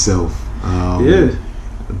yourself.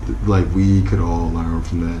 Like we could all learn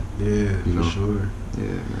from that. Yeah, you know? For sure. Yeah,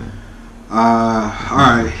 man. All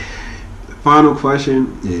right. Final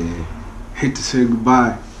question. Yeah. Hate to say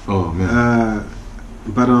goodbye. Oh man.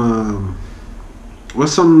 But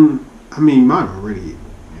what's some? I mean, you might already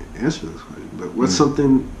answer this question, but what's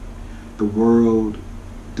something the world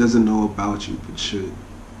doesn't know about you but should?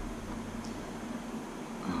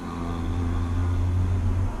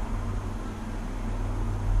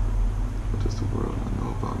 What does the world not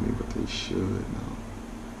know about me but they should know?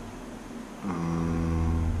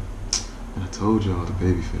 I told y'all the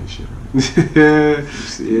babyface shit, right?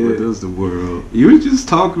 What does the world? You were just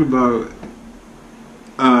talking about.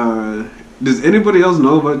 Does anybody else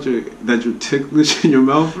know about that you're ticklish in your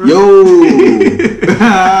mouth? Right?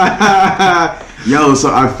 Yo,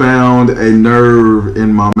 so I found a nerve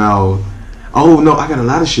in my mouth. Oh no, I got a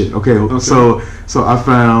lot of shit. Okay. So I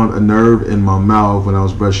found a nerve in my mouth when I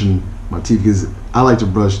was brushing my teeth because I like to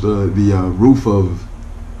brush the roof of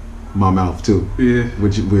my mouth too. Yeah.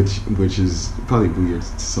 Which is probably weird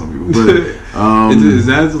to some people. But is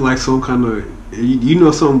that like some kind of you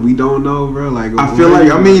know something we don't know, bro? Like I feel like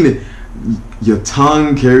your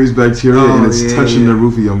tongue carries bacteria and it's touching the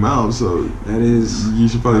roof of your mouth, so that is you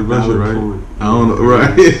should probably brush it, right? I don't know,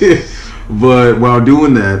 right? But while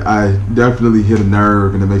doing that, I definitely hit a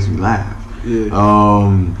nerve and it makes me laugh. Yeah.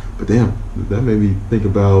 But damn, that made me think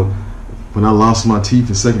about when I lost my teeth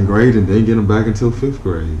in 2nd grade and didn't get them back until 5th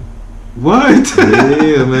grade. What?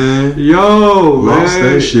 Yeah, man. Yo, lost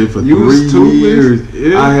man. That shit for 3 years.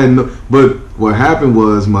 Yeah. I had no. But what happened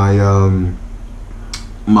was my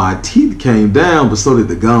teeth came down, but so did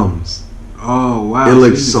the gums. Oh wow! It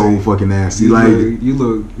looked so fucking nasty. I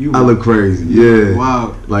look crazy. Yeah.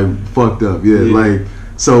 Wow. Like fucked up. Yeah. Like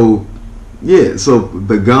so. Yeah. So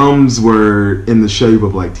the gums were in the shape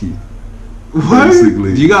of like teeth. What?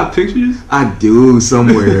 Basically. You got pictures? I do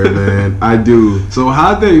somewhere, man. I do. So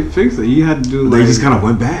how'd they fix it? You had to do. They just kind of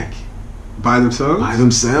went back. By themselves? By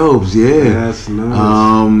themselves, yeah. That's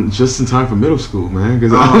nice. Just in time for middle school, man.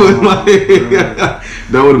 Because I was like,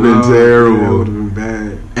 that would have been terrible. Yeah, that would have been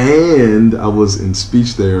bad. And I was in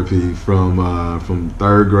speech therapy from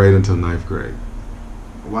 3rd grade until 9th grade.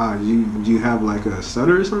 Wow, you have like a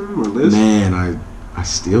stutter or something or lisp? Man, I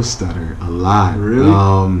still stutter a lot. Really?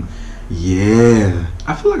 Yeah.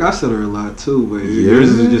 I feel like I stutter a lot too, but yours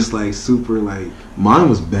is just like super like. Mine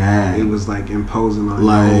was bad. It was like imposing on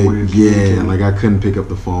like you. Like I couldn't pick up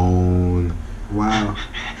the phone. Wow.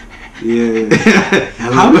 Yeah.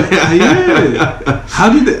 How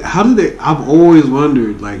did they? I've always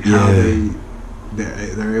wondered like how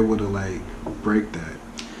they're able to like break that.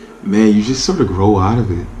 Man, you just sort of grow out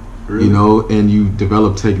of it. Really? You know, and you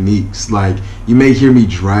develop techniques. Like you may hear me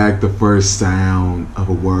drag the first sound of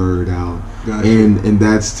a word out, and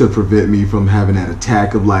that's to prevent me from having that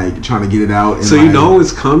attack of like trying to get it out. And so you know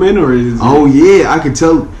it's coming, or is oh yeah, I can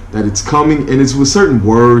tell that it's coming, and it's with certain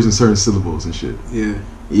words and certain syllables and shit. Yeah.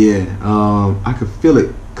 I could feel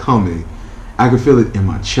it coming. I could feel it in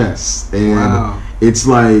my chest, and it's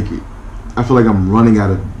like I feel like I'm running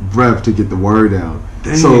out of breath to get the word out.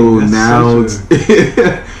 Dang, so now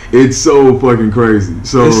it's so fucking crazy.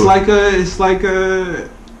 So it's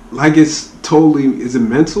totally. Is it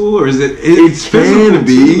mental or is it? It can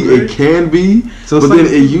be. Too, right? It can be. So but then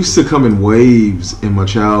it used to come in waves in my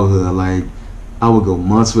childhood. Like I would go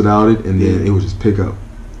months without it, and then it would just pick up.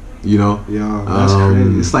 You know? Yeah, that's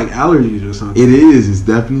crazy. It's like allergies or something. It is. It's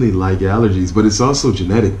definitely like allergies, but it's also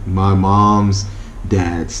genetic. My mom's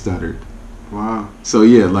dad stuttered. Wow. So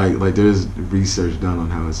yeah, like there's research done on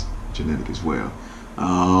how it's genetic as well.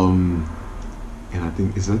 And I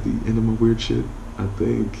think is that the end of my weird shit? I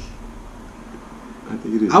think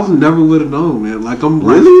it is. I never would have known, man. Like I'm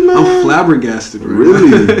flabbergasted. Right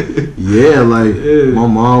really? Yeah, like my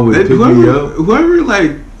mom would pick me up. Whoever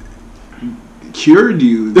like cured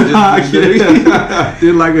you did like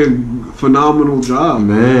a phenomenal job.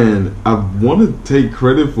 Man, I want to take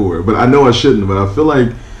credit for it, but I know I shouldn't. But I feel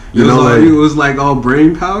like. You know, like it was like all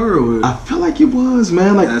brain power. Or I feel like it was,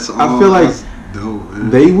 man. Like that's I feel like dope, man.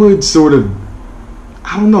 They would sort of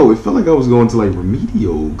I don't know. It felt like I was going to like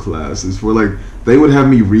remedial classes where like they would have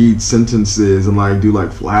me read sentences and like do like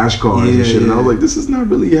flashcards and shit. And I was like, this is not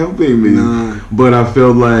really helping me. Nah. But I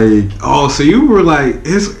felt like, oh, so you were like,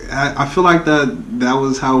 I feel like that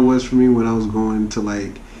was how it was for me when I was going to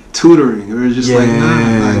like tutoring. It was just like,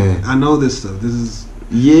 like, I know this stuff. This is.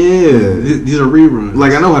 Yeah, these are reruns.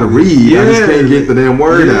 Like I know how to read. I just can't get the damn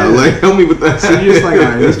word out. Like help me with that. So you're just like, all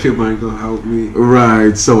right, these people ain't gonna help me.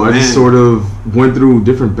 Right. So I just sort of went through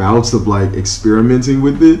different bouts of like experimenting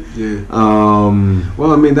with it. Yeah.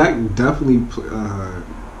 Well, I mean that definitely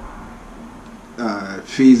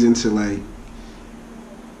feeds into like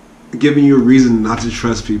giving you a reason not to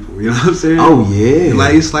trust people. You know what I'm saying? Oh yeah.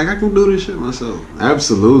 Like it's like I can do this shit myself.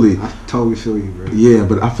 Absolutely. I totally feel you, bro. Yeah,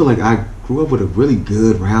 but I feel like I grew up with a really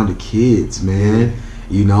good round of kids, man.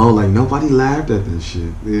 You know, like nobody laughed at this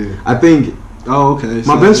shit. Yeah. I think. Oh, okay.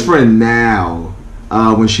 My best friend now,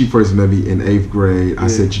 when she first met me in 8th grade, I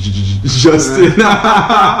said Justin.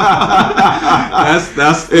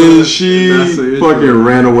 And she fucking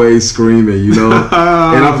ran away screaming, you know.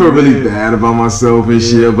 And I feel really bad about myself and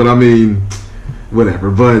shit. But I mean,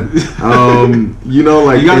 whatever. But you know,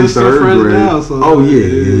 like you in 3rd grade. Now, so oh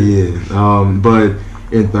yeah. But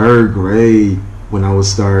in 3rd grade, when I would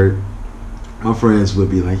start, my friends would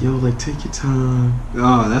be like, yo, like, take your time.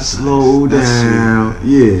 Oh, that's slow nice. down. That's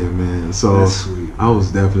sweet, yeah, man. So that's sweet. I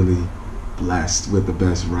was definitely blessed with the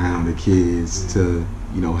best round of kids to,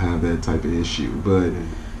 you know, have that type of issue. But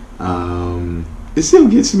it still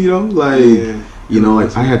gets me, though. Like, you know,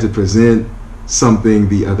 like, I had to present something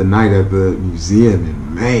the other night at the museum,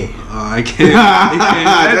 and man, I can't.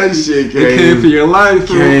 that shit came for your life.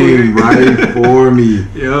 Came right for me,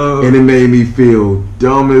 yo, and it made me feel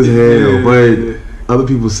dumb as hell. But other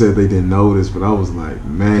people said they didn't notice, but I was like,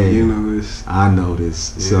 man, you noticed. I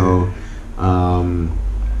noticed. So,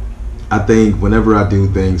 I think whenever I do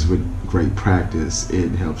things with great practice,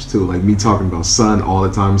 it helps too. Like me talking about sun all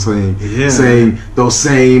the time, saying those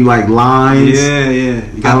same like lines. You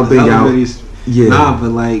got I don't think Nah,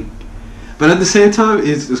 but at the same time,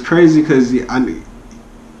 it's crazy because it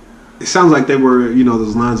sounds like they were, you know,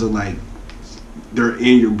 those lines are like they're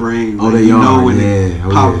in your brain. Oh, like, they you are. know when they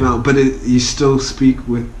pop out, but you still speak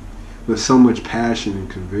with so much passion and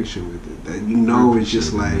conviction with it that you know it's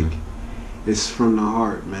just like it's from the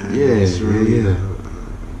heart, man. Yeah, it's really a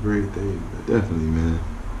great thing. Man. Definitely, man.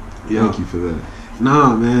 Thank you for that.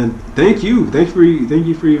 Nah, man. Thank you for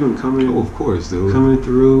even coming. Oh, of course, dude. Coming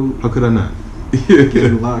through. How could I not?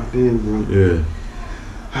 Getting locked in, bro. Yeah.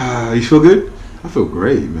 You feel good? I feel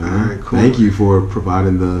great, man. All right, cool. Thank you for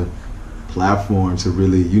providing the platform to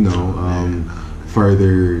really, you know,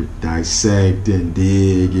 further dissect and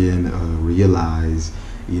dig and realize,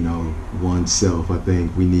 you know, oneself. I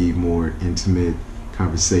think we need more intimate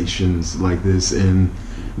conversations like this in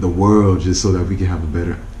the world, just so that we can have a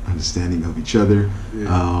better understanding of each other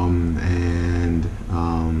and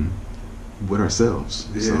with ourselves.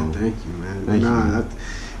 Yeah, so, thank you, man. Thank you.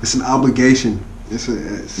 It's an obligation. It's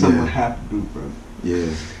something I have to do, bro. Yeah,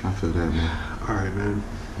 I feel that, man. All right, man.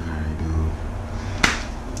 All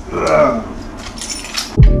right, dude.